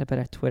wish they had a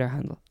better Twitter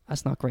handle.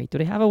 That's not great. Do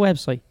they have a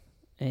website?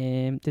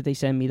 Did they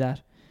send me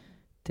that?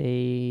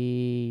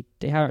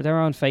 They're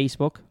on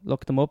Facebook.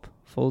 Look them up.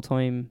 Full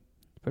Time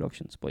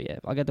Productions. But yeah,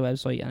 I'll get the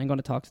website, and I'm going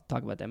to talk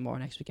about them more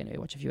next week anyway.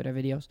 Watch a few of their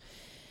videos.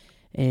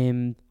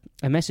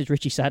 I messaged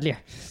Richie Sadlier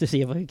to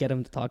see if I could get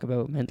him to talk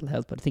about mental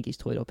health, but I think he's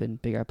tied up in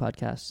bigger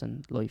podcasts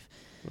and life.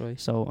 Right.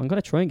 So I'm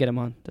going to try and get him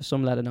on. There's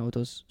some lad I know who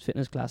does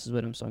fitness classes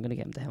with him, so I'm going to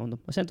get him to hound him.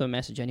 I sent him a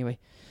message anyway.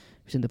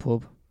 He was in the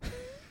pub.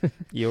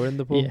 You were in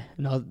the pub? Yeah.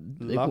 No,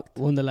 like,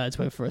 one of the lads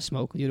went for a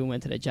smoke. The other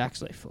went to the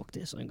Jacks. Like, fuck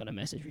this, I'm going to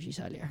message Richie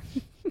Sadlier.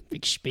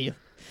 Big spiel.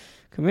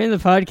 Come in the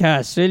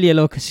podcast. Really, you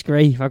look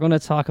great. We're going to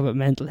talk about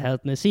mental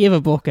health. And I see you have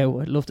a book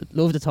out. I'd love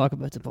to talk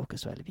about the book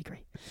as well. It'd be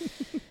great.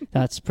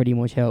 That's pretty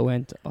much how it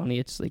went. Only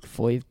it's like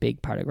 5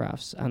 big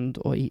paragraphs. And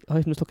I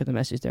just look at the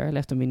message there. I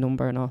left him my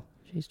number and all.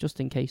 Jeez,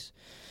 just in case.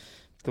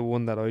 The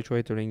one that I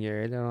tried to ring you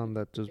earlier on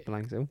that just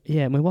blanks out.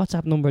 Yeah, my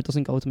WhatsApp number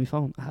doesn't go to my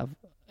phone. I have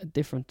a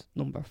different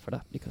number for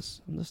that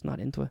because I'm just not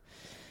into it.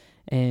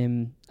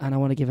 And I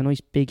want to give a nice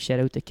big shout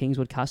out to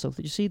Kingswood Castle.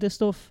 Did you see this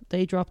stuff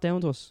they dropped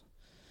down to us?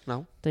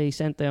 No. They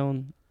sent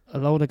down a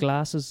load of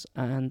glasses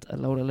and a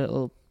load of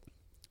little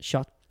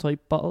shot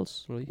type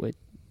bottles with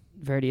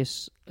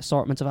various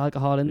assortments of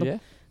alcohol in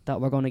them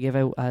that we're going to give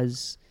out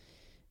as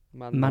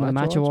Man of the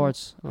Match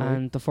Awards.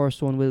 And the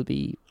first one will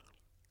be,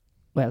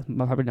 well,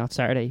 probably not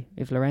Saturday.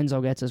 If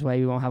Lorenzo gets his way,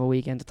 we won't have a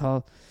weekend at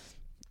all.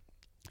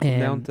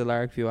 Down to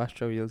Larkview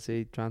Astro, you'll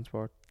see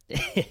transport.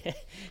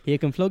 You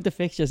can plug the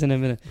fixtures in a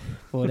minute.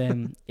 But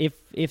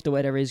if the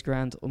weather is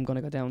grand, I'm going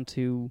to go down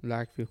to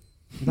Larkview.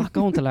 I'm not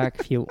going to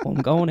Larkview.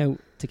 I'm going out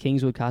to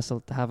Kingswood Castle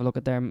to have a look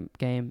at their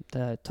game,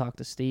 to talk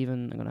to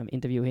Stephen. I'm going to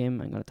interview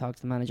him. I'm going to talk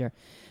to the manager.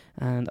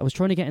 And I was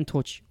trying to get in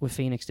touch with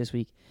Phoenix this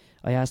week.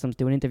 I asked them to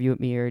do an interview with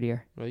me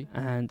earlier. Right.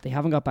 And they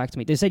haven't got back to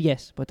me. They said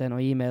yes, but then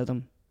I emailed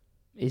them,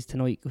 is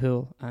tonight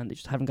cool? And they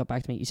just haven't got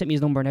back to me. He sent me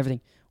his number and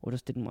everything. I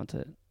just didn't want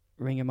to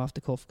ring him off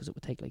the cuff because it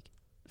would take like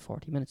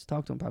 40 minutes to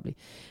talk to him probably.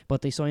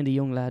 But they signed a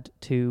young lad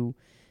to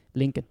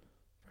Lincoln.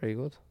 Very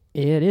good.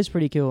 It is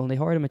pretty cool, and they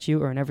hired him a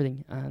tutor and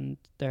everything, and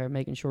they're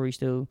making sure he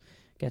still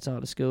gets all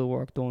the school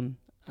work done,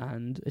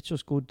 and it's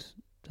just good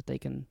that they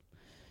can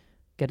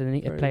get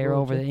a player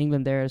over to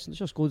England there. It's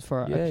just good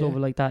for a club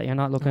like that. You're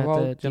not looking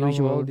at the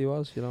usual. How old he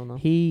was? You don't know.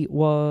 He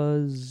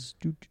was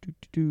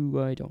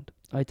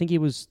I think he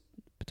was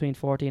between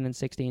 14 and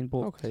 16,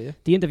 but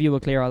the interview will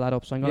clear all that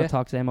up, so I'm going to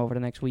talk to them over the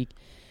next week.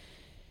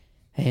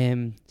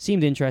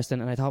 Seemed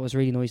interesting, and I thought it was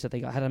really nice that they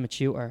had him a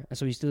tutor, and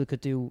so he still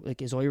could do like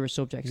his Irish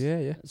subjects.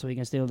 So he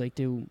can still like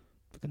do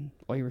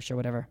Irish or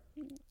whatever.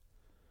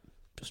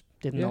 Just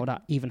didn't know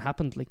that even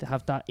happened. Like to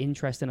have that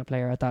interest in a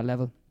player at that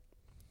level,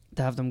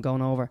 to have them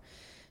going over.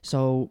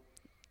 So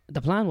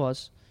the plan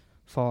was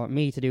for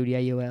me to do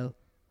the AUL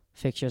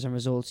fixtures and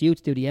results, you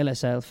to do the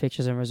LSL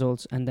fixtures and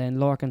results, and then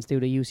Lorcan's do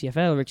the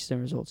UCFL fixtures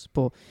and results.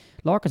 But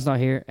Lorcan's not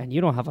here, and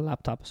you don't have a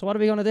laptop. So what are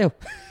we going to do?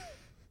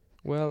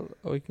 Well,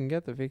 I can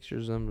get the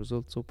fixtures and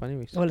results up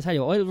anyways. Well, I'll tell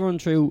you, I'll run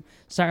through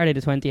Saturday the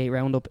 28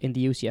 roundup in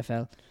the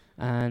UCFL,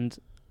 and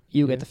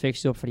you get the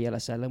fixtures up for the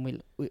LSL,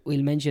 and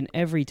we'll mention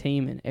every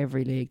team in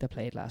every league that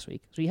played last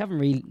week. So we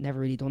haven't never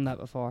really done that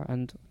before,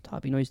 and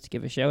that'd be nice to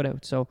give a shout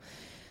out. So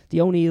the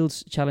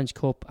O'Neill's Challenge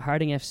Cup,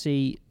 Harding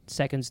FC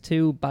seconds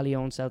 2,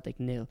 Ballyone Celtic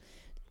 0,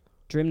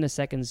 Drimna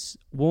seconds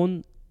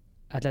 1,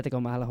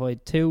 Atletico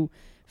Malahide 2,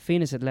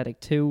 Phoenix Athletic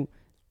 2,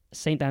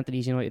 St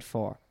Anthony's United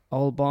 4.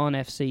 Old Bawn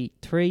FC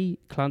 3,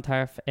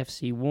 Clontarf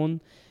FC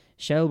 1,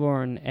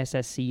 Shelbourne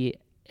SSC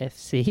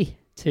FC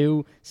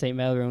 2, St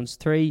Melrose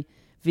 3,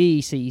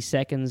 VEC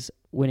seconds,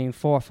 winning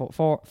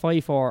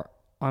 5-4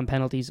 on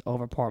penalties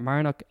over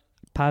Portmarnock,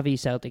 Pavy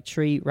Celtic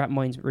 3,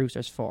 Rathmines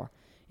Roosters 4.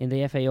 In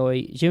the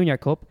FAI Junior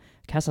Cup,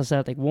 Castle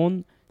Celtic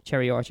 1,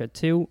 Cherry Orchard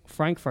 2,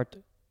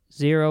 Frankfurt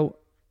 0,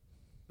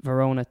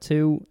 Verona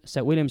 2,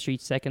 William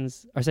Street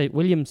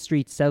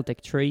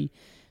Celtic 3,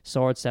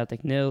 Swords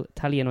Celtic 0,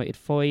 Tally United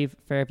 5,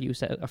 Fairview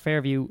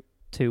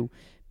 2,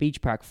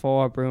 Beach Park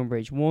 4,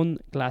 Broombridge 1,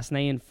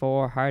 Glasnane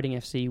 4, Harding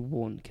FC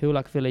 1,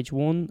 Coolock Village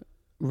 1,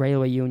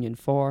 Railway Union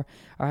 4,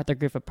 Arthur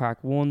Griffith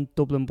Park 1,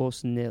 Dublin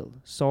Bus 0,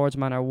 Swords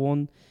Manor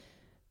 1,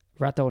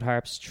 Rathdode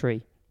Harps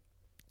 3.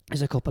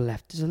 There's a couple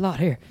left. There's a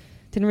lot here.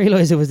 Didn't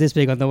realise it was this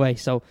big on the way.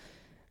 So,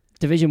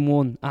 Division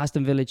 1,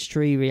 Aston Village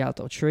 3,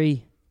 Rialto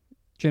 3,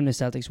 Drimna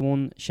Celtics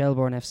 1,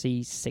 Shelbourne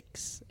FC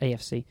 6,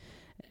 AFC.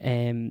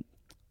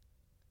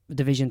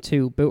 Division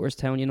 2,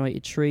 Booterstown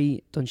United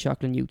 3,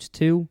 Dunshaughlin Utes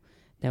 2.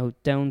 Now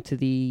down to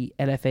the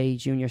LFA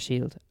Junior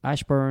Shield.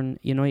 Ashburn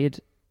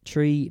United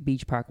 3,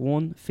 Beach Park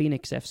 1,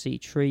 Phoenix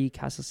FC 3,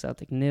 Castle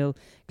Celtic 0,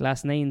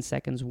 Glasnane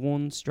seconds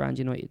 1, Strand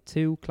United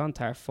 2,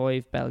 Clontarf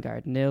 5,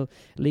 Bellegarde 0,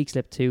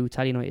 Leixlip 2,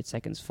 Tally United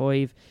seconds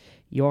 5,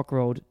 York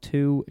Road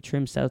 2,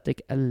 Trim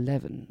Celtic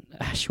 11,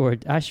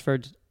 Ashwood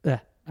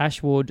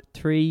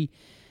 3,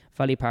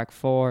 Valley Park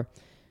 4,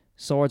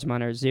 Swords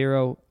Manor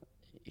 0,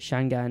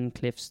 Shangan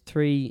Cliffs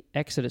 3,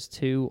 Exodus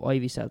 2,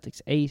 Ivy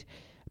Celtics 8,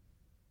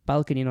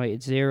 Balkan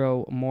United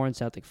 0, Mourne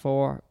Celtic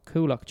 4,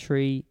 Coolock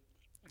 3,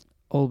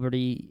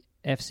 Albury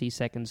FC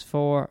seconds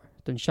 4,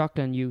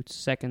 Dunshaughlin Youth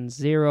seconds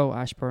 0,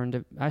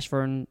 Ashburn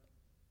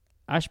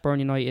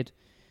United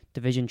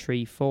Division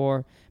 3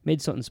 4,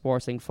 Mid Sutton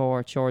Sportsling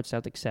 4, Chord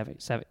Celtic 7.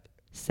 Okay,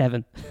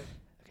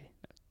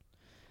 a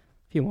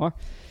few more.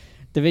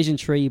 Division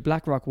 3,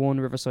 Blackrock 1,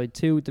 Riverside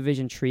 2,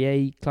 Division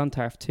 3A,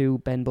 Clontarf 2,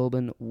 Ben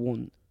Bulbin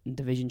 1.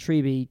 Division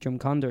 3B,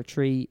 Drumcondor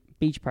 3,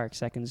 Beach Park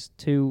seconds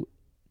 2,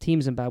 Team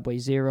Zimbabwe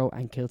 0,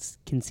 and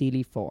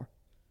Kinsealy 4.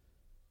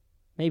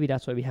 Maybe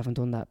that's why we haven't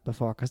done that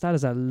before, because that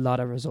is a lot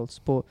of results.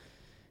 But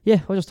yeah,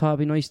 I just thought it'd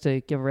be nice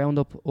to give a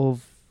roundup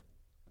of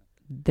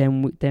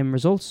them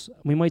results.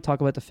 We might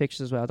talk about the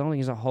fixtures as well. I don't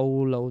think there's a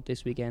whole load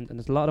this weekend, and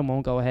there's a lot of them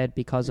won't go ahead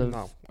because of.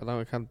 No,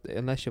 I can't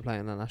unless you're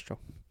playing an Astro.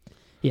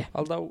 Yeah.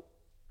 Although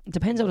it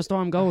depends how the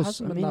storm it goes.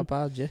 hasn't been that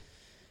bad, yeah.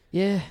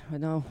 Yeah, I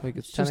know. Like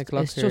it's 10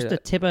 o'clock It's here. just the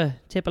tip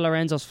of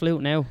Lorenzo's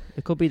flute now.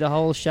 It could be the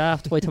whole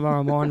shaft by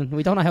tomorrow morning.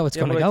 We don't know how it's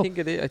going to go.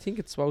 I think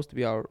it's supposed to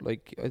be out.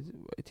 Like I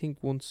think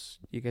once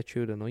you get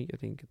through the night, I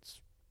think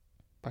it's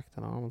back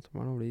to normal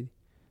tomorrow. Really,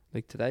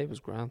 like today was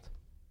grand.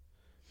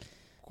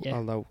 Yeah.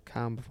 Although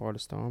calm before the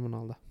storm and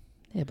all that.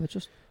 Yeah, but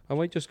just I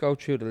might just go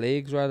through the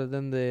leagues rather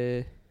than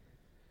the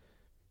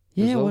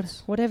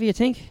results. Whatever you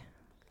think.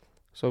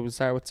 So we'll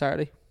start with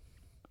Saturday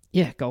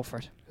Yeah, go for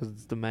it. because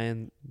it's the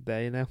main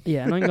day now.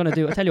 Yeah, and I'm going to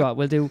do. I tell you what,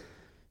 we'll do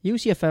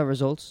UCFL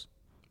results,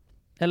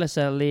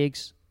 LSL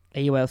leagues,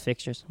 AUL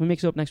fixtures. We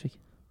mix it up next week.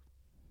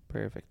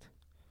 Perfect.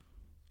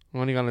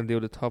 I'm only gonna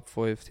do the top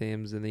 5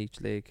 teams in each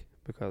league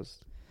because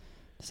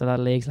There's a lot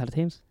of leagues, a lot of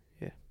teams.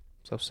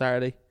 so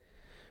Saturday,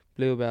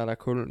 Bluebell are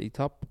currently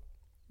top,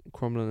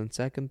 Crumlin in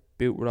second,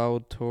 Butte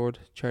Road third,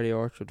 Cherry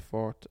Orchard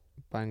fourth,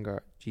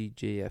 Bangor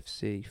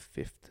GGFC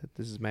fifth.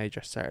 This is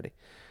major Saturday.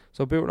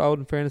 So Butte Road,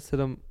 in fairness to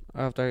them,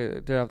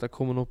 they're after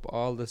coming up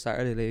all the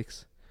Saturday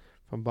leagues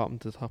from bottom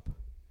to top,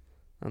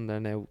 and they're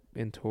now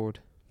in third.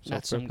 So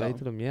That's fair some play going.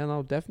 to them. Yeah,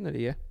 no,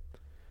 definitely, yeah,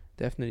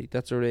 definitely.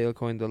 That's a real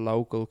kind of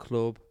local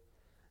club.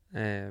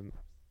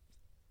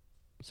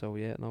 So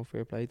yeah, no,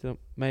 fair play to them.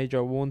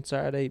 Major 1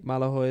 Saturday,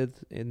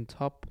 Malahide in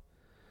top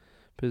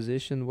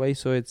position,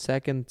 Wayside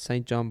second,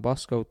 St John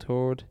Bosco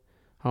third,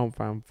 Home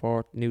Farm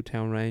fourth,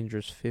 Newtown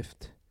Rangers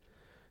fifth.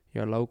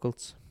 Your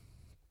locals,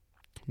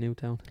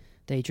 Newtown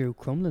They drew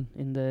Crumlin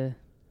in the.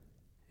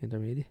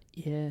 intermediate.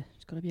 Yeah,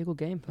 it's going to be a good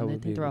game. That And I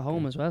would be think a they're at good home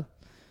game. as well.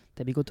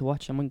 They'd be good to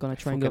watch. I'm going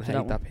to try and go up to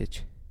Fucking that hate one. that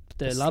pitch.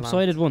 The The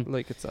lopsided slant. one.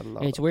 Like it's a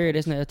lot. It's weird,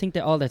 isn't it? I think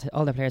that all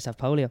the players have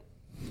polio,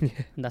 Yeah.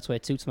 and that's why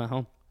it suits them at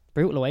home.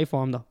 Brutal away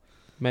for them though.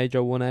 Major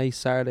 1A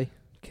Saturday,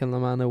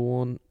 Kilnamanagh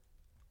 1,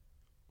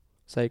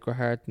 Sacred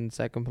Heart in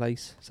second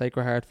place.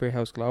 Sacred Heart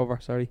Fairhouse Glover,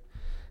 sorry.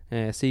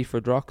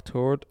 Seaford Rock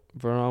third,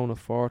 Verona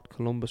fourth,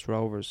 Columbus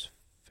Rovers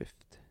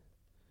fifth.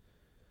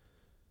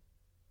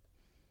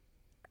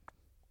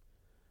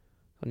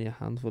 Only a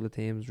handful of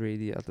teams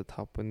really at the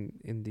top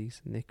in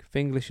these. Nick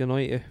Finglish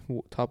United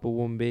top of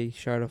 1B,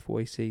 Sheriff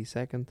YC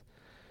second,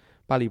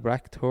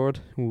 Ballybrack third.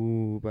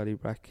 Ooh,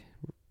 Ballybrack.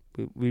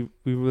 We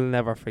will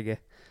never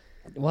forget.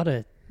 What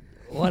an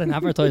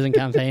advertising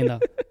campaign though.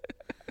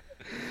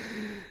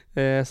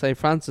 St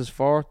Francis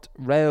fourth,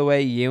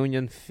 Railway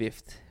Union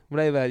fifth.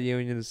 Railway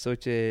Union is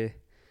such a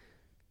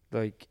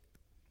like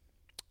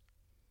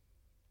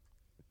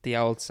the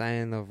old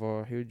saying of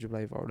who would you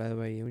play for?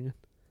 Railway Union.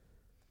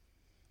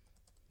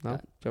 No,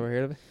 did you ever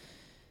hear of it?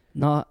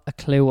 Not a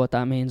clue what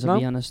that means. I'll No?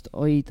 be honest.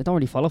 I don't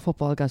really follow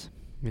football, guys.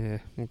 Yeah,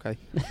 okay.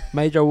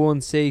 Major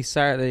 1C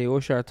Saturday,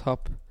 Usher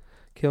top,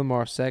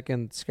 Kilmore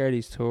second,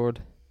 Scardy's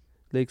third,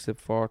 Leixlip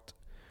fourth,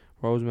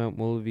 Rosemount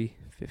Mulvey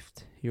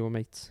fifth. Your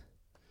mates.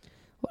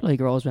 I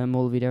like Rosemount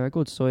Mulvey. They're a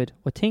good side.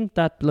 I think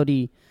that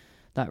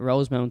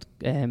Rosemount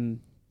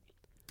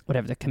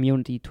whatever the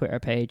community Twitter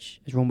page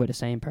is run by the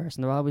same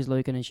person. They're always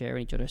liking and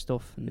sharing each other's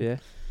stuff. And Yeah.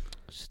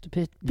 just a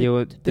bit. The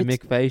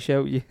Mick Bay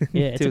shout you.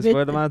 Yeah, it's to a bit,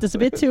 Spider-Man. there's a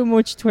bit too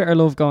much Twitter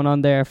love going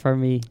on there for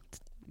me.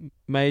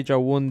 Major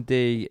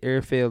 1D,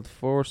 Airfield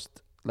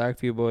first,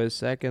 Larkview Boys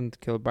second,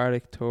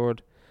 Kilbarrack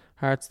third,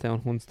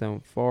 Hartstown,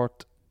 Hunstown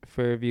fourth,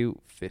 Fairview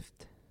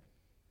fifth.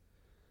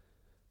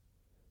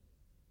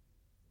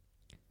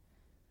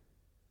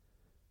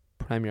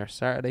 Premier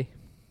Saturday,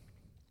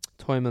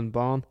 Toyman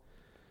Bawn,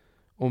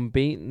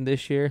 unbeaten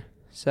this year,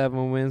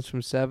 7 wins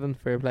from 7.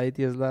 Fair play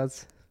to you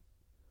lads.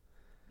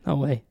 No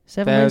way.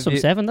 7 wins from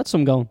Fairview- 7. That's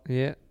some going.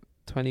 Yeah,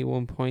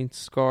 21 points,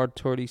 scored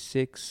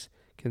 36,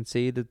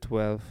 conceded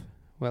 12.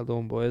 Well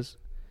done, boys.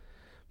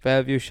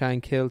 Bellevue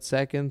Shankill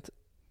second,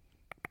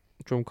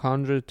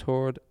 Drumcondra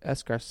third,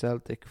 Escar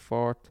Celtic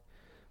fourth,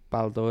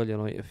 Baldoyle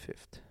United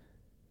fifth.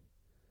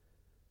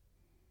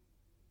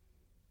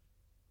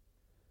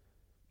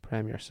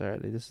 Premier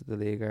Saturday, this is the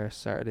league our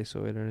Saturday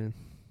side are in.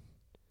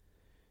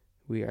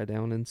 We are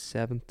down in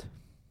 7th.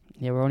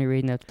 Yeah, we're only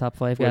reading out the top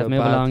 5. With Guys, a move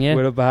bad- along, yeah.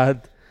 With a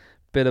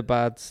bit of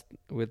bad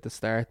with the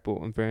start, but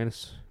in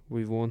fairness,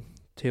 we've won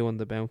 2 on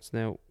the bounce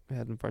now,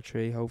 heading for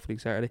 3, hopefully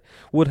Saturday.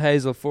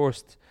 Woodhazel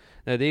first.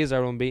 Now these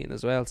are unbeaten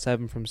as well,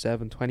 7 from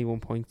 7, 21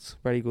 points.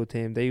 Very good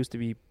team. They used to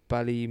be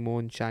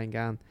Ballymun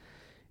Shangan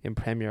in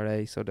Premier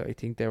A, so I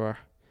think they were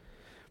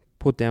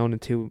put down in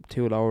too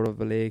lower of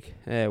a league.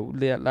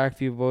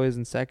 Larkview Boys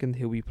in second,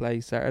 who we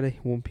play Saturday,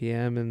 1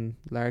 PM in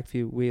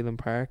Larkview Whelan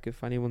Park.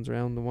 If anyone's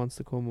around and wants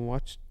to come and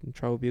watch and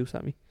throw abuse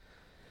at me,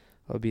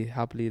 I'll be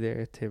happily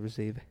there to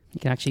receive it. You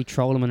can actually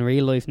troll them in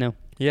real life now.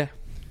 Yeah,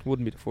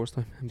 wouldn't be the first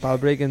time.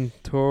 Balbriggan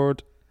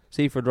third,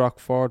 Seaford Rock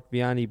fourth,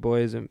 Vianney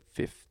Boys in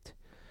fifth.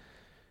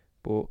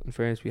 But in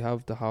fairness, we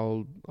have the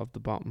whole of the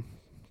bottom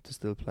to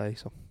still play,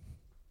 so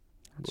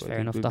That's I fair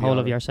think enough. we'll The be whole of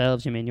alright.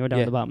 yourselves, you mean? You're down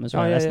Yeah. the bottom as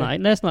Oh, well. yeah,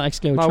 Let's not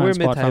exclude no, we're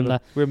transport from mid-table.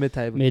 that. We're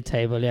mid-table.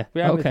 Mid-table, yeah. We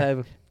are Okay.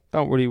 mid-table.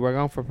 Don't worry, we're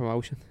going for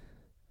promotion.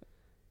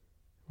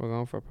 We're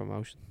going for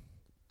promotion.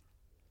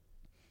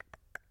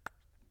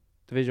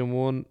 Division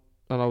 1,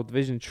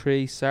 Division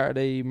 3,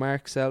 Saturday,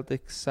 Mark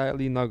Celtic,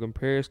 Saturday, Noggin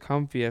Pearse,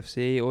 Comfy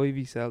FC,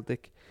 Ivy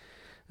Celtic,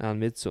 and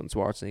Mid Sutton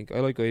Swartz. I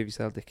like Ivy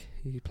Celtic.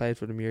 He played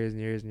for them years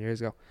and years and years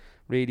ago.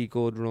 Really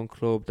good run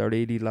club. They're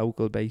really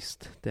local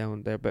based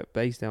down. They're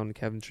based down in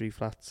Coventry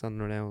Flats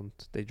and around.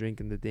 They drink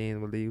in the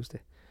Dane, well they used to.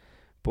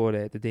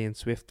 But the Dane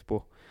Swift,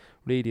 but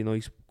really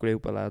nice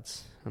group of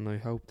lads, and I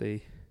hope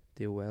they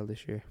do well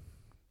this year.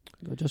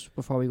 Just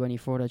before we go any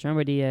further, do you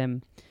remember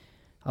the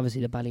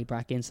obviously the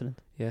Ballybrack incident?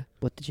 Yeah.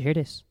 But did you hear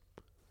this?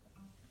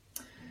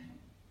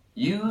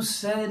 You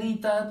said he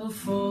died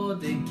before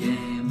the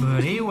game,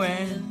 but he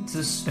went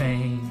to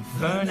Spain,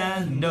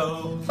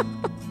 Fernando.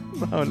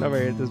 No, never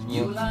heard this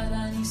You before. lied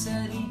and he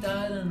said he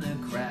died in a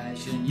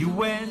crash, and you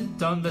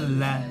went on the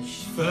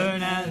lash,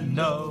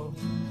 Fernando.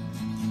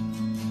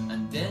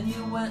 And then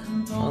you went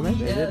and told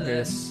maybe the I did hear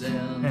this.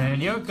 LSL,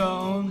 and you're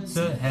going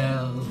to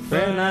hell,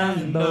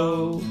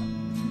 Fernando.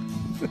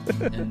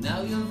 And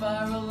now you're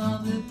viral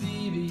on the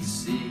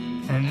BBC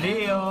and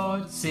the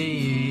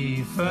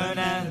RTE,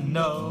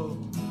 Fernando.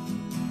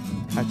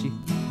 Catchy.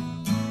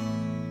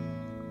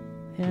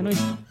 Yeah,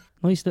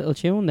 nice little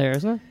tune there,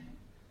 isn't it?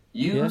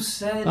 You Yeah.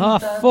 said Oh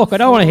that fuck! I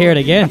don't want to hear it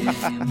again.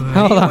 before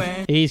Hold he on,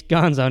 went- he's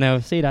gone so now.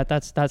 See that?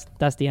 That's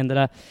the end of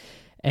that.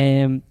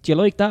 Do you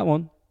like that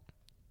one,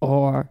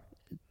 or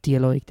do you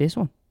like this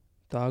one?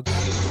 Dog.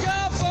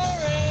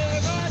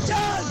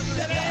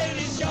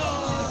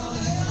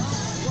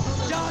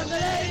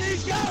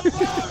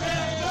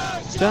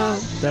 John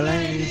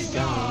Delaney's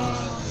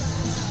gone.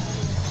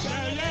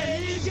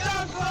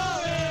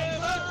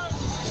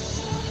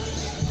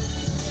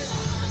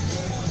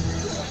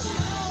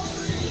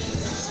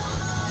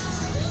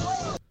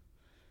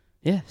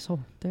 Yeah, so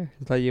there.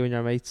 Is that you and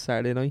your mates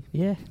Saturday night?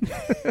 Yeah,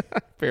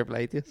 Fair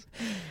play to you.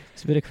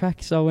 it's a bit of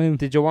crack. So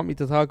Did you want me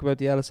to talk about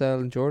the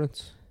LSL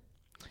insurance?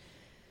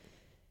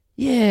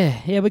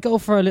 yeah, we go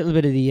for a little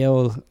bit of the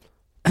old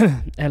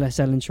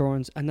LSL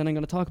insurance, and then I'm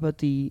going to talk about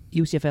the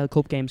UCFL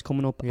Cup games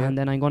coming up, Yeah. and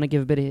then I'm going to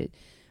give a bit of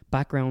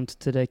background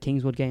to the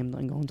Kingswood game that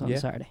I'm going to on Yeah.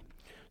 Saturday.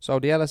 So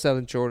the LSL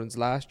insurance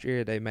last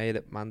year they made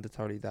it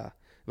mandatory that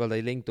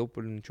they linked up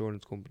with an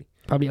insurance company.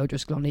 Probably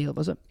O'Driscoll O'Neill,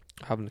 was it?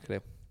 Haven't a clue.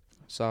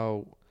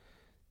 So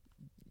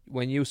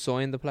when you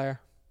signed the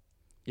player,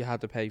 you had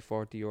to pay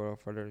 €40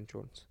 for their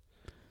insurance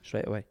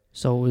straight away.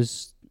 So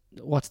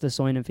what's the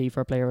signing fee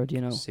for a player? Do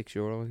you know?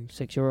 €6, I think.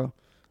 €6.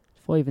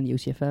 $5 in the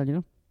UCFL,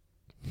 you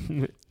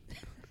know.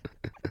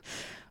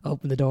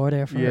 Open the door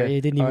there for Yeah.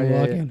 you. Didn't even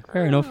walk in.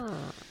 Fair enough.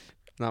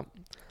 No.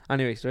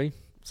 Anyways, right.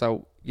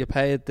 So you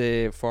paid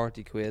the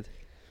 £40.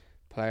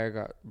 Player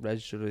got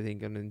registered, I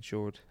think, and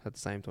insured at the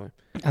same time.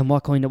 And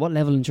what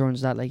level insurance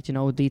is that? Like, do you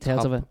know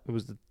details of it? It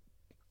was the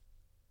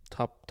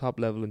top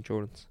level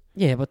insurance.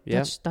 Yeah, but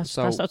Yeah, that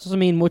so- doesn't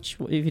mean much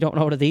if you don't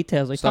know the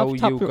details. Like So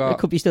top you it got-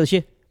 could be still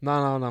shit.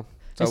 No.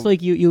 So, It's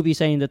like you'll be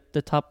saying that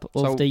the top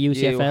of So the you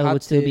UCFL had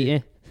would still be to-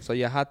 it. so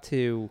you had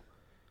to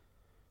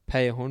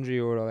pay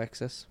 €100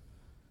 excess.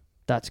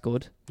 That's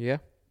good. Yeah.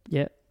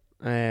 Yeah.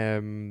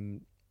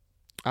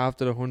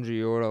 After the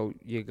 €100,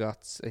 you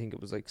got, I think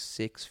it was like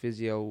 6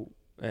 physio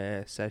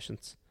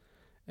sessions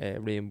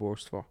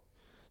reimbursed for.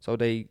 So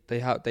they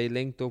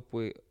linked up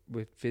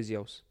with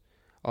physios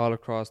all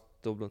across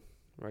Dublin,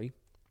 right?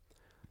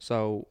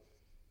 So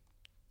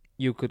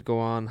you could go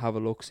on, have a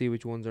look, see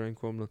which ones are in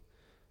Crumlin,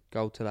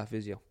 go to that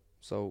physio.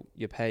 So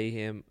you pay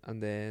him,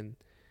 and then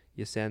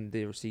you send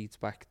the receipts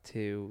back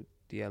to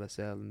the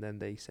LSL, and then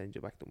they send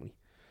you back the money.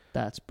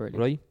 That's brilliant.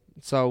 Right?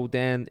 So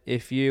then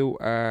if you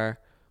are,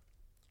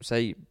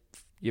 say,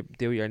 you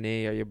do your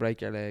knee or you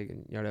break your leg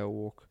and you're out of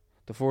work,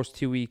 the first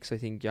 2 weeks I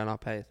think you're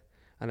not paid,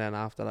 and then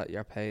after that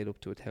you're paid up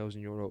to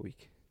 €1,000 a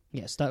week.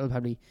 Yes, that'll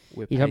probably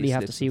With you pay probably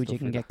have to slips see and what you stuff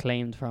can like get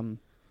claimed from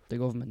the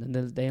government, and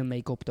they'll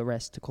make up the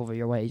rest to cover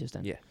your wages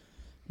then. Yeah.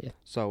 Yeah.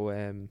 So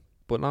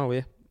but no,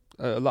 yeah,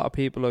 a lot of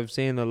people, I've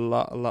seen a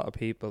lot of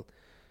people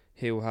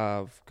who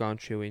have gone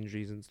through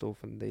injuries and stuff,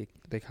 and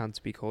they can't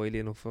speak highly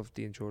enough of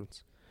the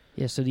insurance.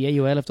 Yeah, so the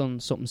AUL have done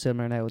something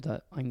similar now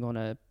that I'm going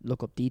to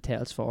look up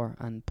details for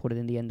and put it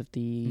in the end of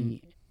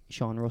the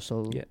Sean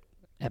Russell Yeah.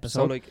 episode.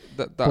 So like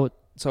that But-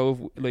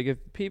 so if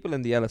people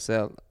in the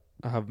LSL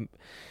have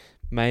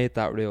made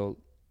that rule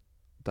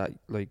that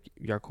like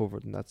you're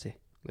covered and that's it,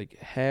 like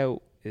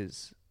how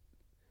is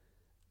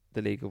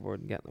the League of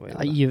Ireland getting away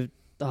with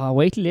that?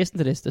 Wait till you listen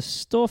to this. The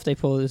stuff they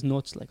pull is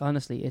nuts. Like,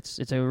 honestly, it's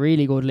a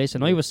really good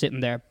listen. I was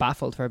sitting there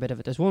baffled for a bit of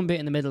it. There's one bit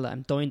in the middle that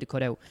I'm dying to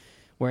cut out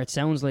where it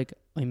sounds like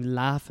I'm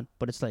laughing,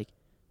 but it's like,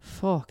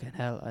 fucking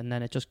hell. And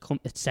then it just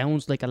it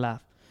sounds like a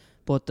laugh.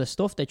 But the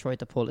stuff they try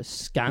to pull is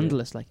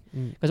scandalous. Like,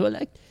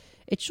 because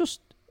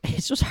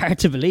it's just hard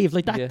to believe.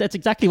 Like that. Yeah. That's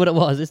exactly what it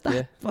was. It's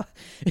that. Yeah.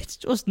 It's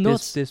just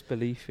nuts.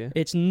 Disbelief, yeah.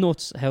 It's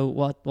nuts how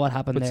what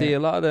happened But there.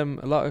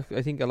 see,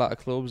 I think a lot of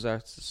clubs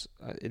are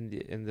in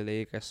the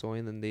league are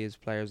signing these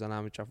players on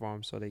amateur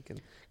form so they can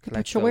but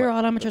collect. sure, we're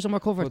all amateurs and we're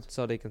covered.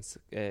 so they can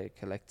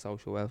collect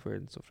social welfare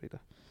and stuff like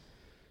that.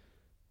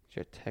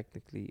 You're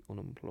technically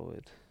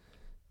unemployed.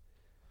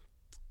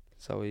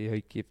 So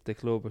if the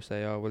club will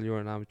say, "Oh well, you're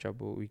an amateur,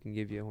 but we can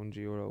give you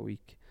 €100 a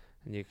week,"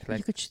 and you You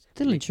collect. could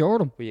still insure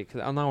them.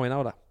 But I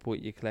know that,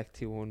 but you collect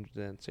 200,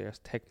 and so you're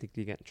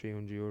technically getting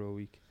 €300 a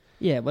week.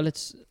 Yeah, well,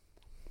 it's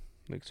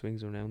Like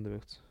swings and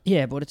roundabouts.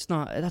 yeah, but it's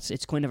not.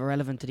 It's kind of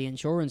irrelevant to the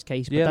insurance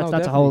case. But Yeah,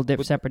 that's a whole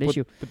definitely. separate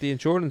issue. But the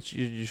insurance,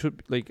 you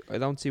should like. I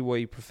don't see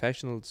why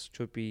professionals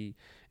should be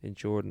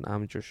insured and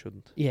amateurs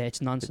shouldn't. Yeah, it's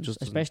nonsense. just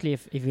doesn't- Especially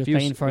if you're if you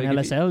paying s- for an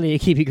like, if you- LSL, they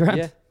keep you grand.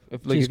 Yeah,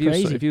 if Which is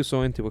crazy. if you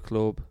sign to a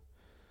club,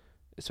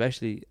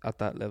 especially at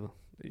that level,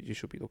 you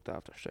should be looked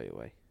after straight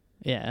away.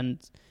 Yeah, and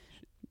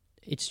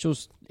it's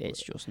just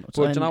nuts. But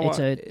you And know it's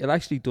what? It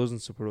actually doesn't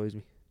surprise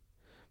me,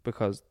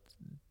 because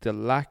the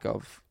lack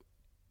of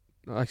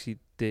actually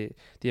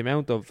the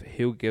amount of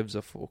who gives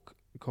a fuck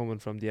coming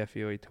from the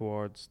FAI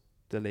towards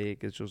the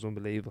league is just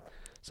unbelievable.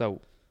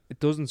 So it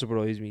doesn't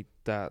surprise me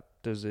that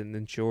there's an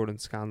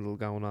insurance scandal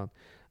going on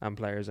and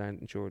players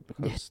aren't insured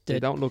because they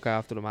don't look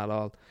after them at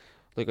all.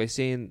 Like I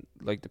seen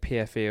like the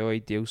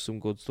PFAI do some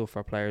good stuff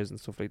for players and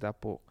stuff like that,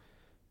 but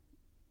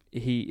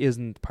he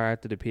isn't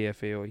part of the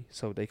PFAI,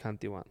 so they can't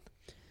do anything.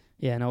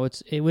 Yeah, no,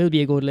 it will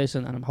be a good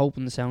listen, and I'm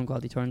hoping the sound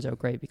quality turns out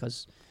great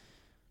because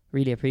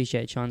really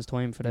appreciate Sean's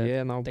time for the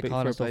big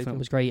call and fair play stuff. to And it him.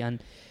 was great,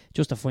 and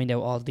just to find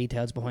out all the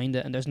details behind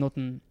it. And there's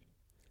nothing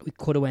we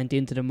could have went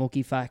into the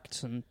mucky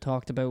facts and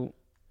talked about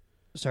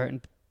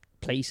certain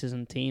places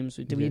and teams.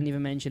 We didn't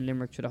even mention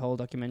Limerick through the whole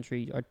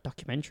documentary. I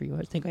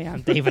think I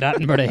am David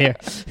Attenborough here.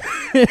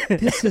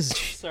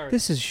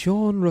 This is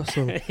Sean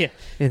Russell Yeah.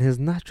 in his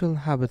natural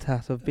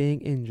habitat of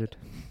being injured.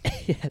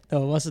 Yeah,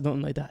 no, it wasn't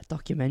nothing like that.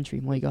 Documentary,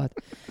 my God.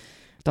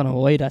 Don't know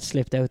why that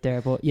slipped out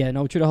there, but yeah,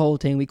 no, through the whole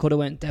thing, we could have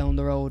went down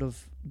the road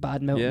of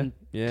bad mouthing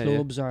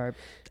clubs or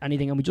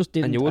anything, and we just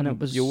didn't. And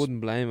it you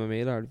wouldn't blame him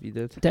either if you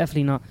did.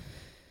 definitely not,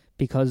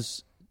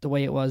 because the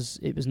way it was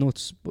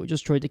nuts. But we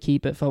just tried to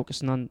keep it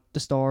focusing on the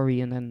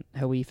story and then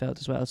how we felt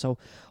as well. So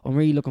I'm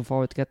really looking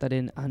forward to get that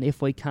in, and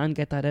if I can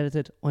get that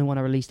edited, I want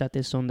to release that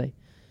this Sunday.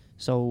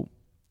 So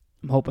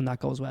I'm hoping that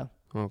goes well.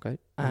 Okay.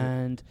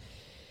 And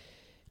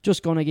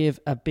just going to give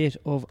a bit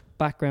of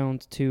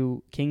background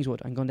to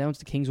Kingswood. I'm going down to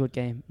the Kingswood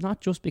game,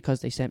 not just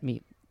because they sent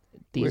me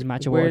these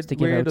match awards to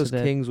give where out does to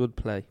the Kingswood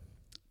play?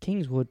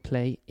 Kingswood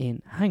play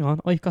in. Hang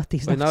on, I've got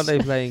these. I know notes. they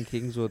play in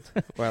Kingswood.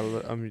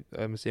 Well,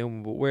 I'm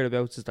assuming, but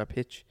whereabouts is their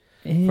pitch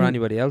for Um,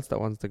 anybody else that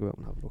wants to go out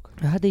and have a look?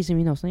 I had these in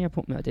my notes. Now you're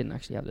putting me. I didn't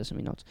actually have this in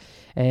my notes.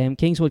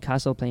 Kingswood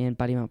Castle playing in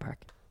Ballymount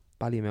Park.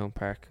 Ballymount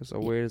Park. So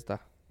Yeah. where is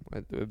that?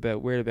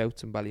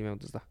 Whereabouts in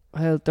Ballymount is that?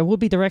 Well, there would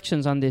be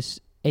directions on this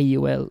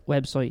AUL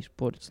website,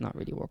 but it's not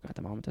really working at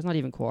the moment. There's not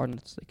even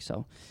coordinates, like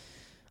so.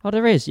 Oh,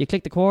 there is. You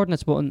click the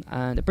coordinates button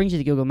and it brings you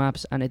to Google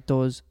Maps, and it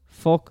does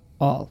fuck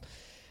all.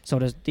 So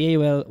the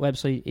AUL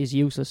website is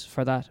useless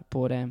for that,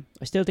 but I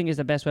still think it's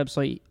the best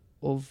website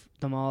of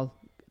them all.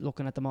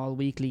 Looking at them all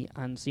weekly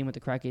and seeing what the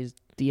crack is.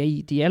 The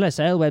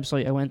LSL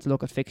website, I went to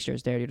look at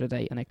fixtures there the other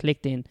day, and I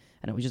clicked in,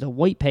 and it was just a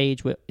white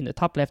page with in the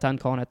top left hand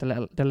corner the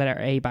letter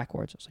A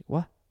backwards. I was like,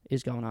 what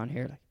is going on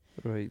here?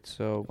 Like, Right.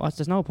 So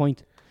there's no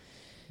point.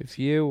 if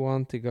you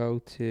want to go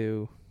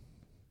to,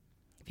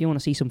 If you want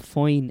to see some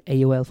fine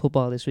AUL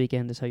football this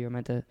weekend, is how you're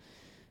meant to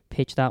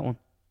pitch that one.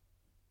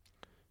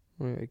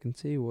 right, I can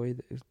see why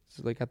it's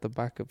like at the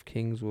back of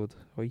Kingswood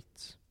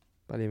Heights,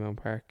 Ballymount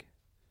Park.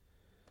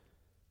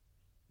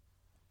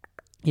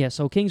 Yeah,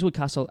 so Kingswood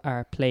Castle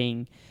are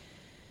playing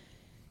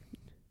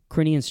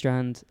Crinian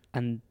Strand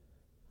and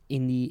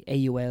in the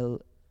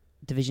AUL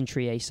Division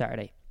 3A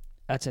Saturday.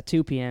 That's at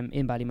 2 p.m.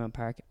 in Ballymount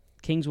Park.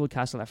 Kingswood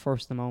Castle are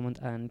first at the moment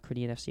and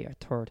Crinian FC are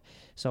third.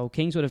 So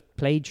Kingswood have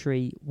played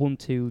 3, won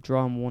 2,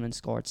 drawn 1 and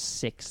scored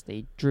 6.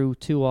 They drew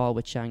 2-2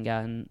 with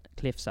Shangaan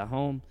Cliffs at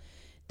home.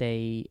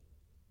 They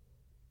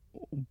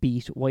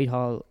beat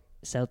Whitehall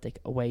Celtic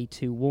away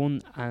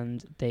 2-1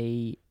 and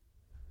they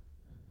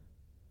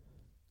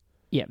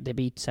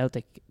beat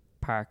Celtic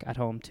Park at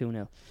home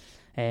 2-0.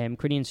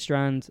 Crinian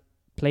Strand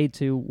played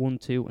 2, won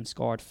 2 and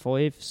scored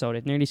 5. So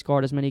they've nearly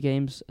scored as many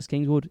games as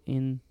Kingswood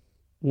in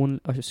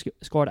one, or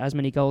scored as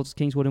many goals as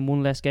Kingswood in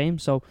one less game.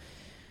 So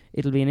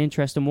it'll be an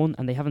interesting one,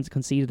 and they haven't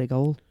conceded a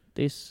goal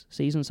this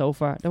season so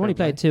far. They've only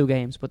played 2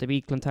 games, but they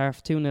beat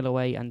Clontarf 2-0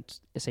 away and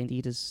St.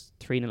 Edith's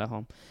 3-0 at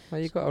home. Oh,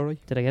 you got it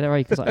right. Did I get it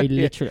right? Because I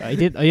literally, I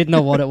didn't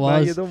know what it No,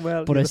 was. you done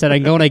well. But I said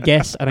I'm going to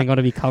guess and I'm going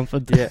to be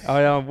confident. Yeah,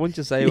 I am. Wouldn't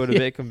you say with a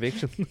bit of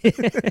conviction?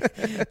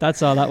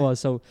 That's all that was.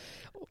 So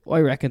I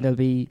reckon there'll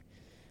be...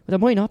 But there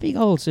might not be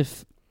goals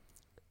if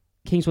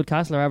Kingswood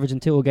Castle are averaging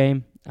 2 a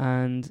game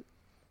and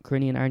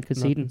Crinian aren't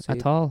conceding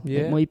at all.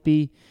 Yeah. It might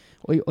be...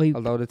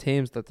 Although the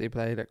teams that they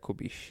play, that could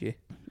be shit.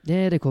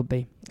 Yeah, they could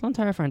be.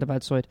 Clontarf aren't a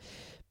bad side.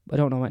 I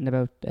don't know anything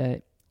about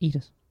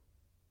Edith.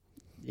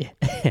 Yeah.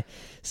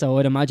 So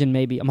I'd imagine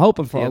maybe... I'm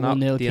hoping for a 1-0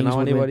 Kingswood Do you know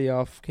win. anybody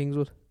off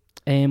Kingswood?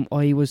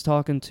 I was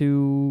talking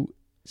to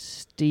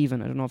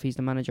Stephen. I don't know if he's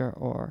the manager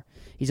or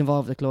he's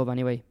involved with the club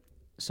anyway.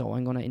 So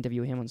I'm going to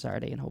interview him on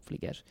Saturday and hopefully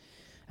get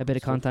a bit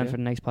of content for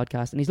the next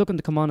podcast. And he's looking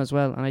to come on as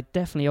well. And I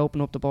definitely open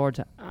up the board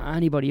to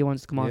anybody who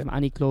wants to come on from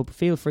any club.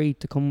 Feel free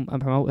to come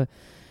and promote it.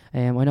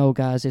 I know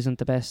Gaz isn't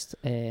the best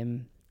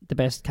the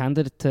best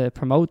candidate to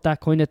promote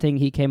that kind of thing.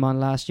 He came on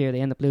last year.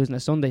 They ended up losing a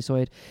Sunday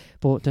side,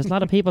 but there's a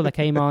lot of people that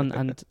came on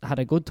and had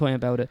a good time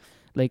about it.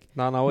 Like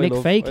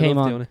Mick Fay came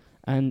on,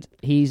 and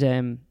he's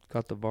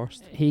got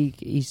divorced.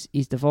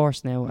 He's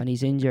divorced now, and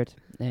he's injured.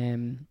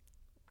 And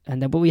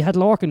then, but we had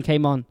Lorcan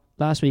came on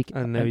last week,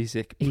 and now he's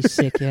sick. He's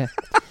sick, yeah.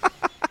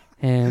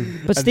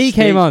 But Steve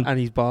came on, and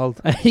he's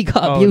bald. He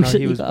got abuse.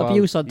 He got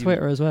abuse on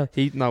Twitter as well.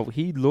 He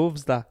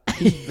loves that.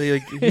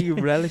 He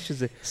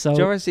relishes it. So, do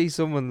you ever see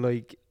someone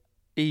like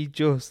he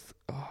just?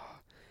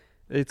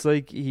 It's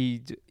like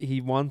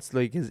he wants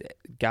like his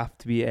gaff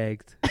to be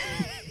egged.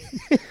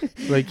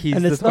 Like he's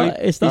and the type.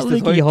 It's not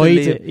like he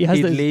hides it.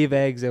 He'd leave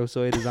eggs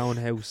outside his own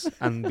house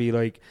and be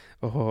like,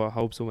 "Oh, I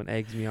hope someone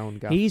eggs me own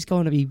gaff." He's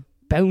going to be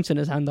bouncing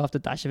his hand off the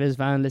dash of his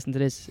van. Listen to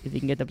this. If he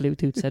can get the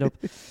Bluetooth set up,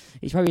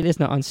 he's probably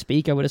listening on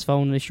speaker with his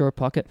phone in his short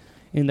pocket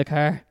in the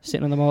car,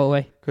 sitting on the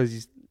motorway. Because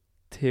he's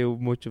too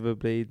much of a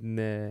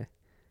bleeding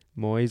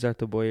miser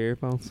to buy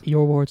earphones.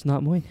 Your words,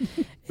 not mine.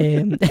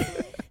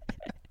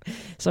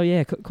 So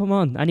yeah, come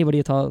on, anybody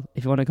at all,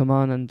 if you want to come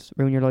on and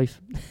ruin your life,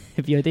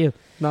 it'd be ideal.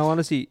 No,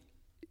 honestly,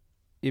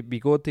 it'd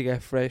be good to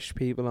get fresh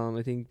people on.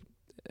 I think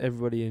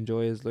everybody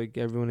enjoys, like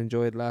everyone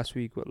enjoyed last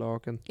week with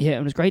Lorcan. Yeah,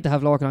 and it was great to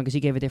have Lorcan on because he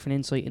gave a different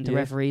insight into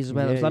referees as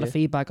well. There was a lot of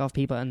feedback off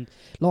people, and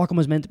Lorcan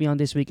was meant to be on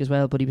this week as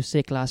well, but he was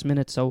sick last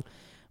minute, so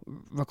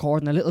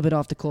recording a little bit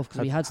off the cuff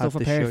because we had stuff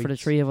prepared for the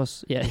three of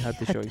us. Yeah, he had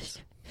the choice.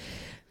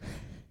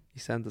 He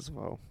sent us a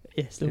photo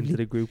into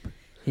the group.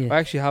 Yeah. I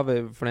actually have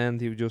a friend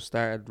who just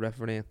started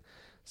refereeing,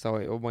 so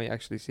I might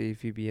actually see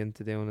if he'd be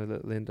into doing a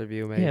little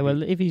interview maybe. Yeah,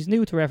 well, if he's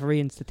new to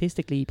refereeing,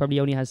 statistically he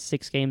probably only has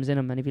 6 games in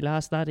him, and if he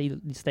lasts that, he'll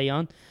stay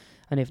on,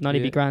 and if not,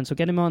 he'd be grand. So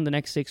get him on the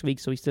next 6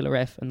 weeks so he's still a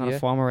ref and not a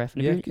former ref,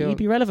 and he'd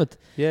be relevant.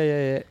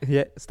 Yeah,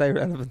 stay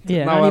relevant.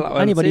 Yeah,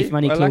 anybody from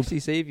any club. I'll actually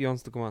see if he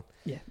wants to come on.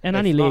 Yeah, in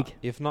any league.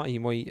 If not, he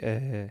might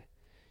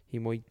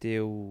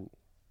do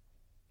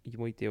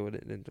an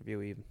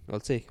interview even. I'll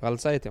see. I'll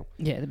say it to him.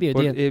 Yeah, it'd be a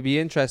deal. It'd be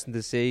interesting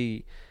to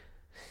see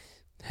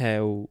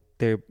how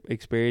their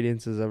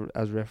experiences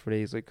as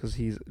referees, like, because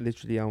he's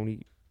literally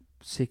only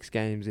 6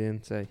 games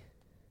in, say.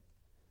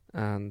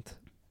 And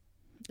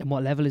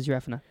what level is he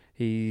reffing at?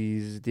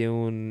 He's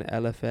doing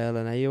LFL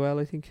and AUL,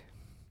 I think.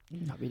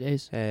 Happy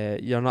days.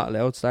 You're not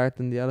allowed to start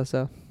in the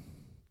LSL.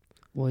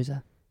 Why is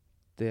that?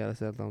 The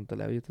LSL don't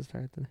allow you to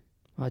start in it.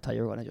 I thought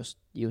you were going to just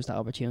use that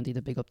opportunity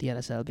to big up the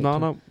LSL.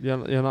 No,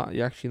 you're not.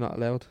 You're actually not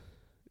allowed.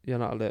 You're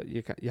not allowed.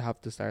 You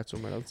have to start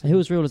somewhere else.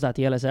 Whose rule is that?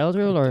 The LSL's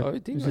rule, or I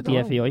think is it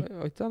the FEI?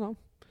 I don't know.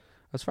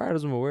 As far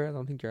as I'm aware, I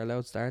don't think you're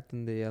allowed to start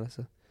in the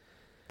LSL.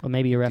 Well,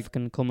 maybe your ref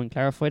can come and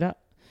clarify that.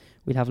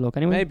 We'd have a look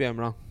anyway. Maybe I'm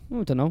wrong.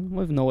 I don't know.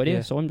 I have no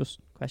idea, so I'm just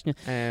questioning.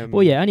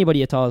 But yeah,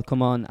 anybody at all,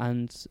 come on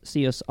and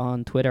see us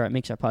on Twitter at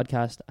Mixer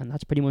Podcast, and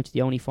that's pretty much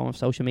the only form of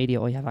social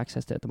media I have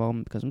access to at the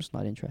moment because I'm just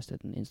not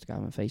interested in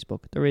Instagram and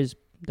Facebook.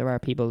 There are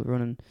people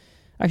running.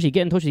 Actually,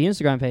 get in touch with the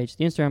Instagram page.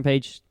 The Instagram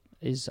page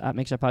is at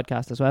Mixer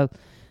Podcast as well.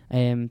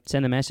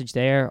 Send a message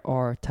there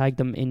or tag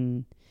them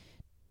in.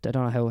 I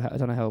don't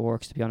know how it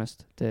works, to be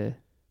honest.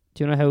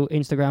 Do you know how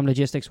Instagram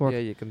logistics work? Yeah,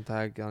 you can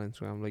tag on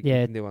Instagram, like you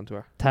can do on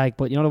Twitter. Tag,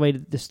 but you know the way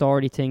the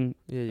story thing.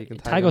 Yeah, you can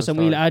tag us and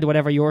we'll add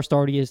whatever your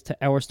story is to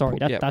our story.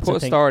 That's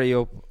put a story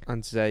up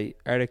and say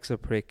Eric's a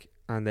prick,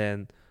 and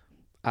then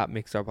at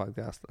Mixer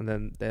Podcast, and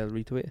then they'll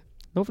retweet it.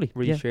 Lovely,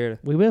 reshare it.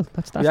 We will.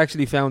 That's We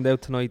actually found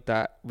out tonight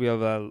that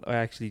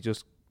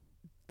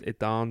it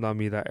dawned on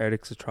me that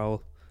Eric's a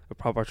troll. A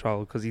proper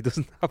troll, because he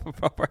doesn't have a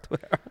proper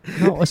Twitter.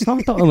 No, it's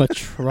not that I'm a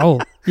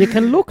troll. You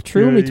can look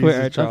through my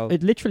Twitter.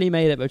 It literally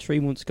made it about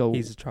 3 months ago.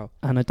 He's a troll,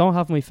 and I don't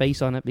have my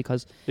face on it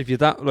because if you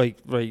don't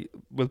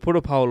we'll put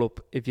a poll up.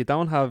 If you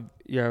don't have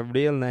your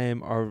real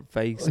name or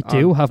face, I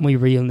do have my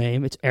real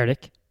name. It's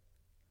Eric.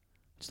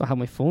 It's not have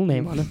my full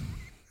name on it.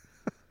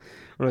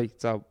 Right.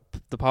 So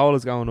the poll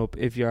is going up.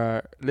 If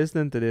you're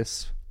listening to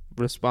this,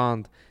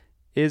 respond.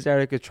 Is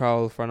Eric a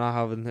troll for not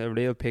having a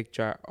real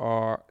picture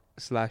or /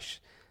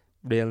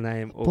 real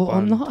name up? But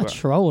I'm not Twitter? A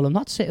troll. I'm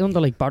not sitting under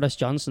like Boris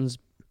Johnson's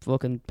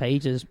fucking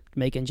pages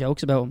making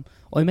jokes about him.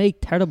 I make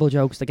terrible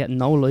jokes that get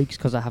no likes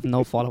because I have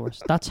no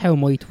followers. That's how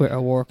my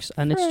Twitter works,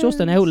 and it's just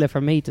an outlet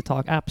for me to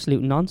talk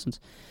absolute nonsense.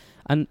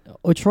 And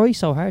I try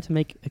so hard to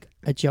make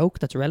a joke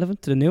that's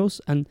relevant to the news,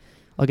 and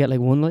I'll get like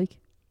 1 like,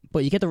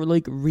 but you get the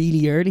like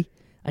really early,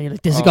 and you're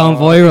like, this is gone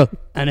viral,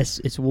 and it's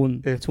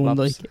one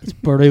like. It's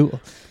brutal.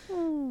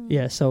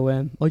 Yeah, so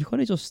I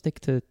kind of just stick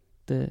to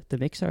the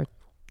Mixer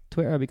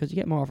Twitter because you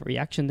get more of a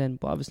reaction then,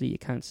 but obviously you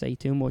can't say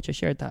too much. I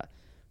shared that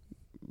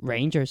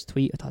Rangers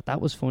tweet. I thought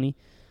that was funny,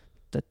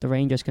 that the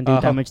Rangers can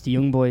do damage to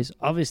young boys.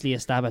 Obviously a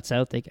stab at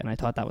Celtic, and I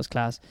thought that was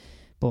class.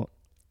 But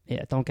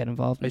yeah, don't get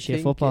involved in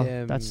shit football.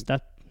 That's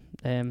Scottish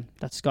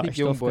stuff.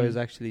 Young boys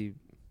actually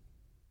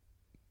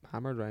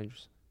hammered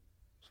Rangers,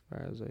 as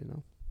far as I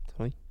know.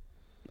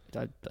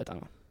 I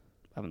don't know.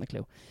 I haven't a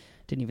clue.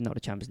 Didn't even know the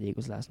Champions League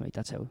was last night.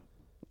 That's how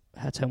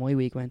my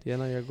week went. Yeah,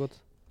 no, you're good.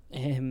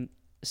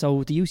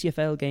 So the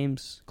UCFL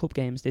games, cup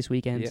games this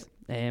weekend.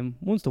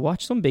 Ones to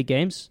watch, some big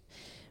games.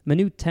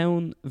 Maynooth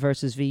Town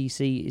versus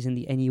VEC is in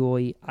the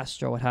NUI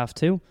Astro at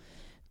 2:30.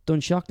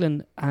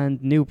 Dunshaughlin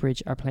and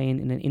Newbridge are playing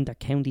in an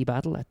inter-county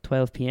battle at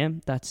 12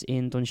 p.m. That's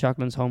in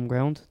Dunshauglin's home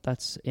ground.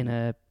 That's in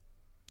a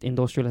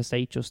industrial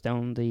estate just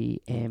down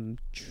the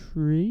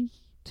M3,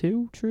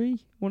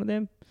 one of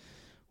them.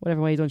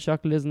 Whatever way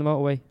Dunshaughlin is in the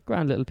motorway.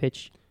 Grand little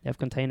pitch. They have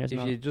containers.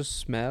 If you just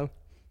smell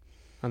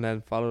and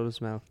then follow the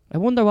smell. I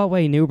wonder what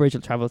way Newbridge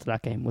will travel to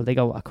that game. Will they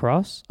go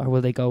across or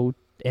will they go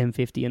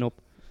M50 and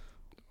up?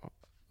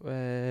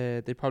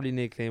 They probably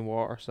need clean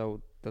water,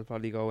 so they'll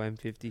probably go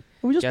M50. It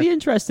would just be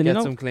interesting, get you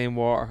know. some clean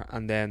water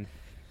and then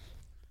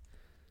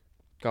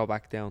go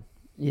back down.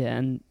 Yeah,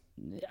 and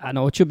I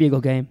know it should be a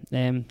good game.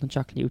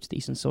 Dunshaughlin Youth's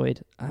decent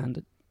side,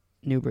 and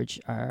Newbridge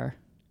are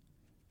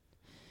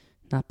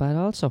not bad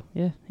also.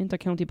 Yeah,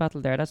 inter-county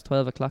battle there. That's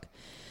 12 o'clock.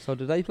 So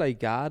did they play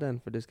GA then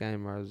for this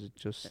game, or is it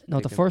just...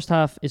 No, the first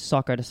half is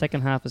soccer. The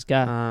second half is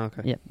GA. Ah,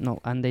 okay. Yeah, no,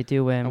 and they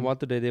do... and what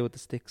do they do with the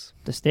sticks?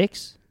 The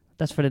sticks?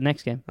 That's for the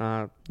next game.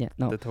 Yeah,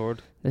 no. the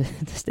third. The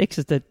sticks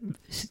is to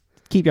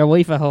keep your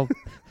wife at home.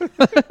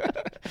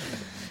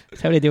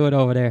 That's how they do it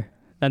over there.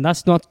 And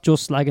that's not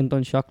just slagging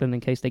Dunshaughlin in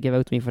case they give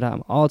out to me for that.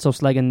 I'm also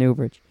slagging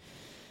Newbridge.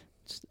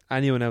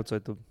 Anyone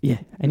outside them? Yeah,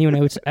 anyone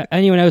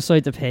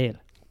outside the pale.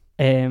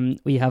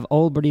 We have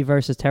Albury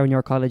versus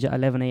Terranure College at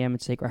 11 a.m.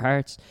 at Sacred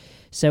Hearts.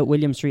 South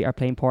William Street are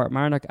playing Port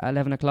Marnock at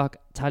 11 o'clock.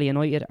 Tally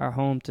United are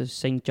home to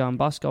St John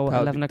Bosco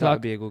at 11 o'clock.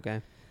 That'd be a good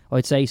game.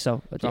 I'd say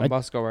so. John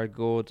Bosco are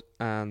good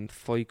and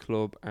Fight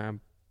Club are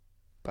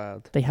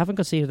bad. They haven't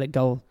conceded a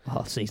goal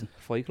all season.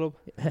 Fight Club?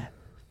 Yeah.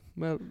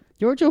 Well,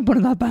 you're jumping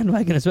on that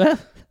bandwagon as well.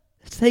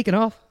 It's taken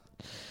off.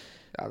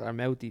 They're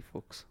mouthy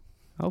fucks.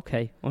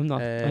 Okay, I'm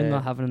not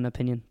having an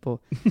opinion, but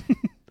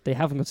they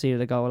haven't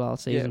conceded a goal all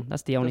season. Yeah,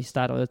 that's the only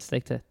stat I'd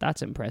stick to.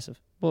 That's impressive.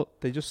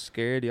 But they just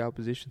scare the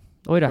opposition.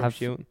 I'd have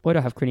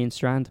Crinian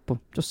Strand, but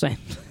just saying.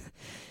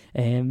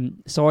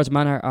 Swords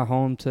Manor are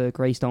home to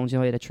Greystones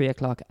United at 3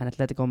 o'clock, and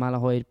Atletico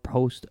Malahide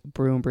host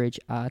Broombridge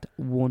at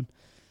 1.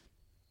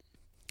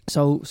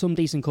 So some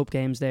decent cup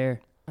games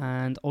there,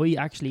 and I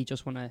actually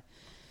just want to...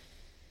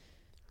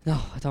 No,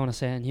 I don't want to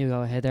say it, and you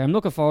go ahead there. I'm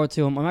looking forward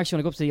to them. I'm actually going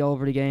to go up to the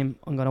Albury game.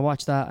 I'm going to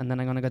watch that, and then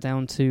I'm going to go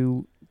down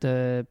to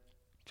the...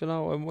 Do you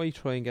know, I might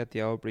try and get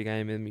the Albury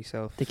game in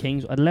myself. The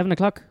Kings at 11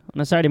 o'clock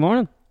on a Saturday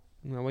morning?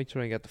 I might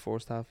try and get the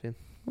first half in.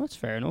 Well, that's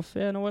fair enough.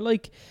 Yeah, no, I'm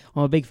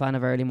a big fan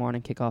of early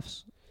morning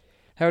kickoffs.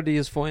 How do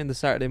you find the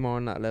Saturday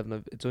morning at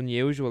 11? It's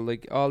unusual.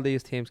 Like, all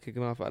these teams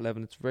kicking off at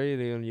 11, it's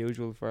really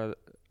unusual for...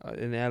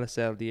 in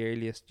LSL, the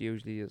earliest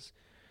usually is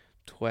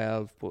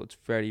 12, but it's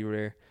very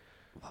rare.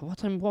 What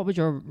time? What would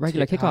your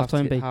regular kickoff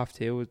time be?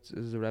 2:30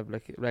 is a regular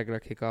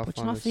kickoff. But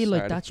you not feel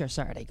like that's your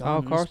Saturday gone? Oh,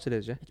 of course it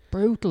is, yeah. It's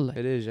brutal. Like.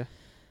 It is, yeah.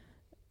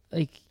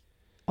 Like,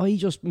 I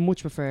just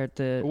much prefer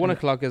the... 1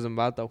 o'clock isn't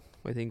bad, though.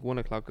 I think 1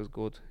 o'clock is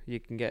good.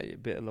 You can get a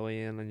bit of lie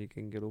in and you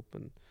can get up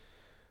and...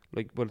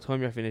 Like, by the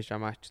time you're finished your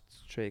match,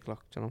 it's 3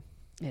 o'clock, do you know?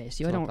 Yeah,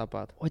 see, it's not that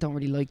bad. I don't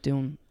really like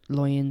doing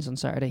lie-ins on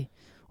Saturday.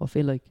 I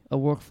feel like I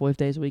work 5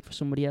 days a week for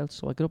somebody else,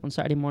 so I get up on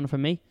Saturday morning for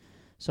me.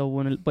 So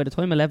by the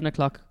time 11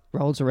 o'clock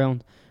rolls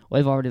around,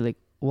 I've already, like,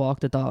 walked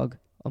the dog.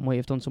 I might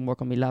have done some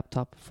work on my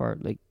laptop for,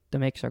 like, the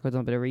mixer. I've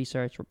done a bit of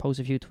research, or post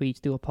a few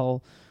tweets, do a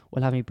poll.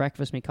 We'll have me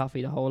breakfast, me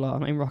coffee, the whole lot.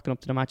 And I'm rocking up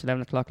to the match at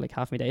 11 o'clock, like,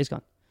 half my day's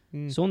gone.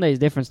 Sunday's a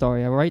different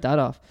story. I write that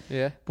off.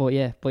 Yeah. But,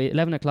 yeah, by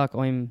 11 o'clock,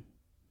 I'm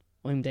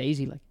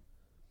daisy, like.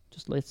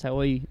 Just that's how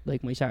I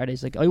like my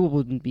Saturdays. Like, I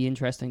wouldn't be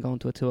interested in going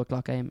to a 2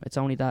 o'clock game. It's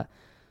only that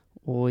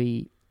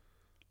I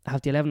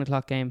have the 11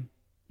 o'clock game,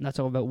 and that's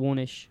all about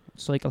 1ish.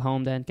 Cycle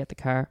home then, get the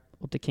car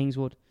up to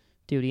Kingswood,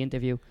 do the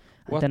interview.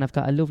 And then I've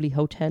got a lovely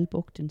hotel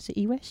booked in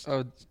City West.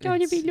 Oh, it's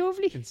going to be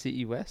lovely. In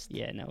City West?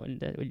 Yeah, no.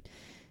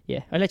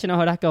 Yeah, I'll let you know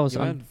how that goes. You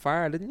went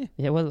far, didn't you?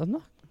 Yeah, well, I'm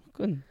not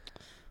good.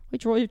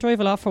 I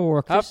drive a lot for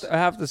work. I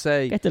have to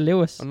say... Get the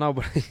Lewis. No,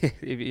 but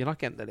you're not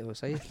getting the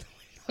Lewis, are you?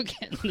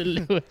 Getting the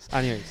Lewis.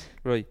 Anyways,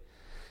 right.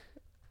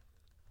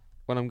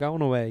 When I'm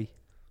going away,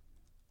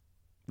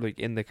 like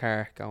in the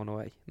car,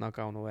 not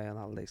going away on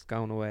holidays,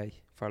 going away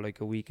for like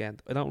a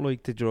weekend, I don't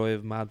like to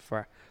drive mad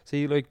far. So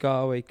you like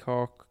Galway,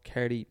 Cork,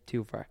 Kerry,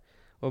 too far.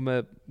 I'm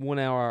a 1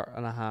 hour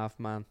and a half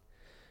man.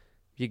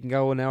 You can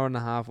go 1 hour and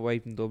a half away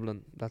from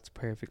Dublin. That's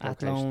perfect.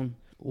 Athlone,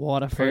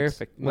 Waterford,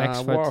 perfect.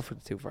 Wexford.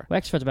 Waterford's too far.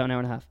 Wexford's about an hour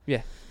and a half.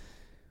 Yeah.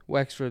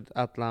 Wexford,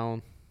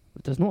 Athlone.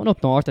 There's nothing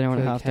up north an hour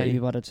and a half that you'd be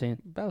bothered seeing.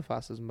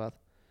 Belfast isn't bad.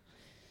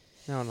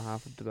 An hour and a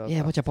half up to Belfast.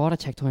 Yeah, but your border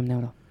check time now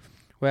though.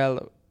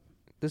 Well,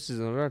 this is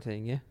another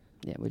thing, yeah.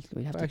 Yeah,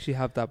 we have to actually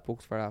have that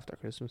booked for after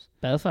Christmas.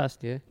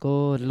 Belfast? Yeah.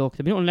 Good luck.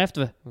 There'll be nothing left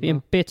of it. Be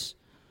in bits.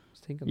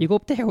 You go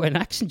up there with an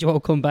accent, you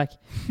won't come back.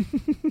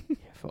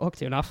 Fuck,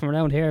 you're not from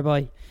around here,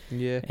 boy.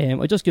 Yeah.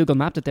 I just Google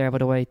mapped it there, by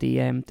the way.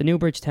 The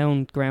Newbridge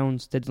Town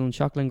grounds, the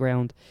Dunshaughlin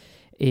ground,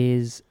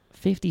 is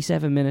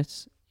 57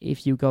 minutes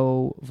if you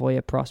go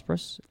via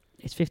Prosperous.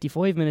 It's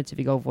 55 minutes if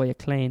you go via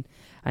Clane.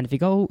 And if you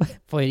go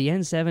via the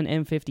N7,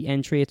 M50,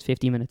 N3, it's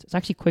 50 minutes. It's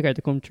actually quicker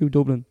to come through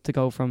Dublin to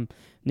go from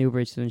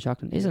Newbridge to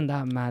Dunshaughlin. Isn't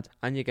that mad?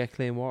 And you get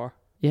clean water.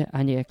 Yeah,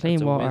 and you get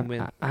clean water.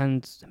 Win-win.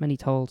 And many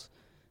tolls.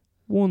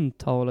 1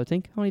 toll, I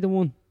think. Only the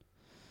 1.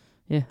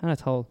 Yeah, and a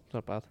toll.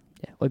 Not bad.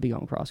 Yeah, I'd be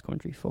going cross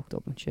country. Fucked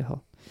up and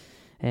shithole.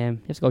 You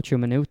have to go through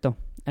minute though.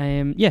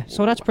 Yeah,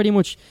 so that's pretty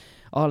much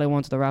all I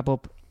wanted to wrap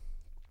up.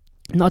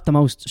 Not the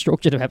most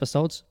structured of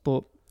episodes,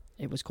 but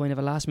it was kind of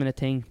a last minute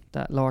thing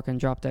that Lorcan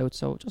dropped out,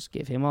 so just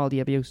give him all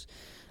the abuse.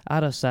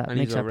 Add us at And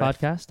he's Mixer a ref.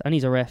 Podcast. And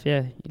he's a ref,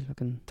 yeah. He's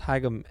looking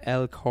Tag him.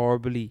 L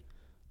Corbally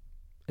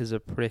is a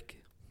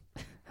prick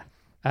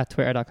at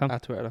twitter.com.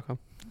 at twitter.com.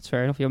 That's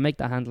fair enough. You'll make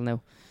that handle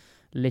now.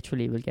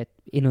 Literally, we'll get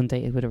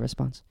inundated with a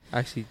response.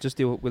 Actually,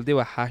 we'll do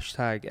a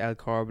hashtag L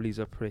Corbally's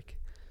a prick.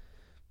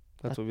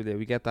 That's what we do.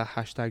 We get that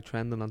hashtag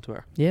trending on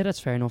Twitter. Yeah, that's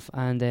fair enough.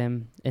 And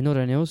in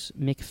other news,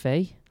 Mick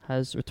Fay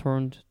has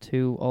returned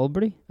to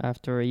Albury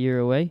after a year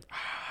away.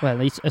 Well,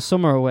 it's a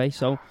summer away,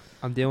 so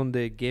I'm doing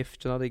the gif.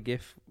 Do you know the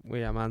gif where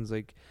your man's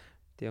like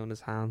doing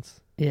his hands?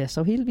 yeah.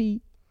 So he'll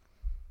be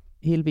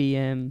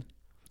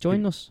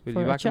joining us Will for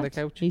you a back on the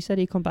chat. couch? He said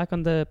he'd come back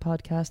on the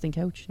podcasting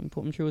couch and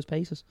put him through his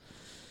paces.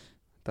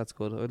 That's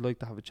good. I'd like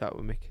to have a chat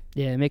with Mick.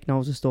 Yeah, Mick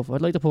knows his stuff.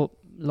 I'd like to put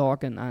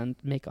Lorcan and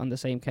Mick on the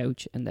same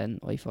couch and then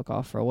I fuck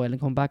off for a while and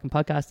come back and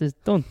podcast is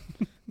done.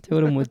 Two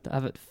of them would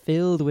have it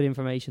filled with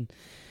information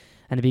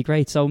and it'd be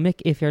great. So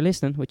Mick, if you're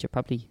listening, which you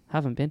probably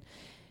haven't been,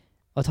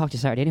 I'll talk to you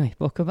Saturday anyway,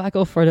 but come back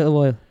up for a little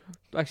while.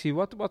 Actually,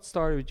 what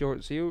started with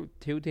your... So you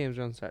 2 teams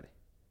are on Saturday.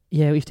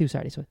 Yeah, we have 2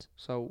 Saturday sweats.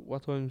 So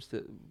what times...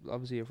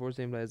 Obviously your first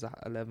team play is at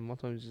 11. What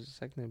times does the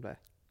second team play?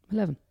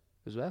 11.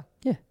 As well?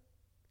 Yeah.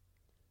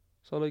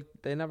 So like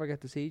they never get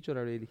to see each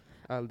other really.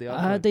 The odd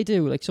time. They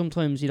do. Like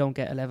sometimes you don't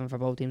get 11 for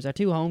both teams. There are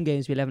 2 home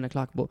games be 11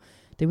 o'clock, but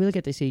they will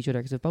get to see each other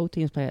because if both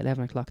teams play at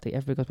 11 o'clock,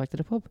 everybody goes back to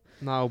the pub.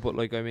 No, but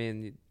like I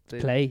mean,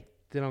 Play.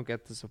 They don't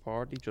get to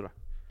support each other.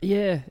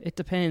 Yeah, it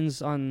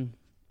depends on.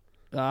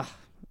 Can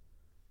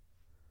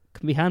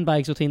be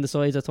handbags between the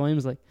sides at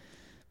times, like,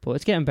 but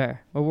it's getting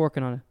better. We're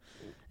working on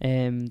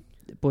it.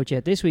 But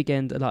yeah, this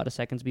weekend a lot of the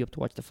seconds will be up to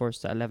watch the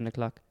first at 11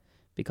 o'clock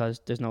because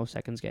there's no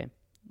seconds game.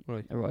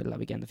 Right. A Royal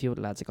weekend. A few of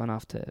the lads have gone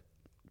off to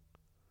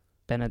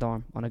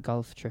Benidorm on a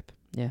golf trip.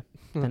 Yeah,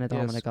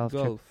 Benidorm on a golf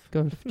trip.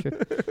 Golf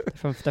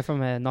trip. They're from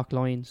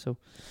Knockline, so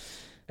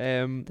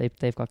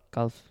they've got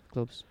golf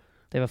clubs.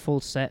 They have a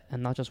full set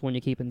and not just one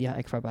you keep in the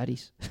attic for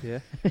baddies. Yeah.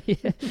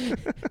 Yeah.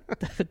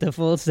 The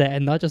full set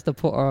and not just the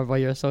putter by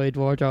your side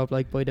wardrobe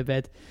like by the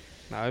bed.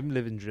 No, I'm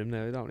living dream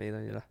now. I don't need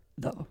any of that.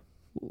 No.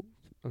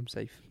 I'm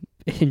safe.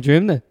 In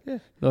Drimna? Yeah.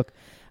 Look,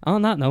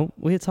 on that note,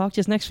 we'll talk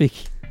to you next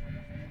week.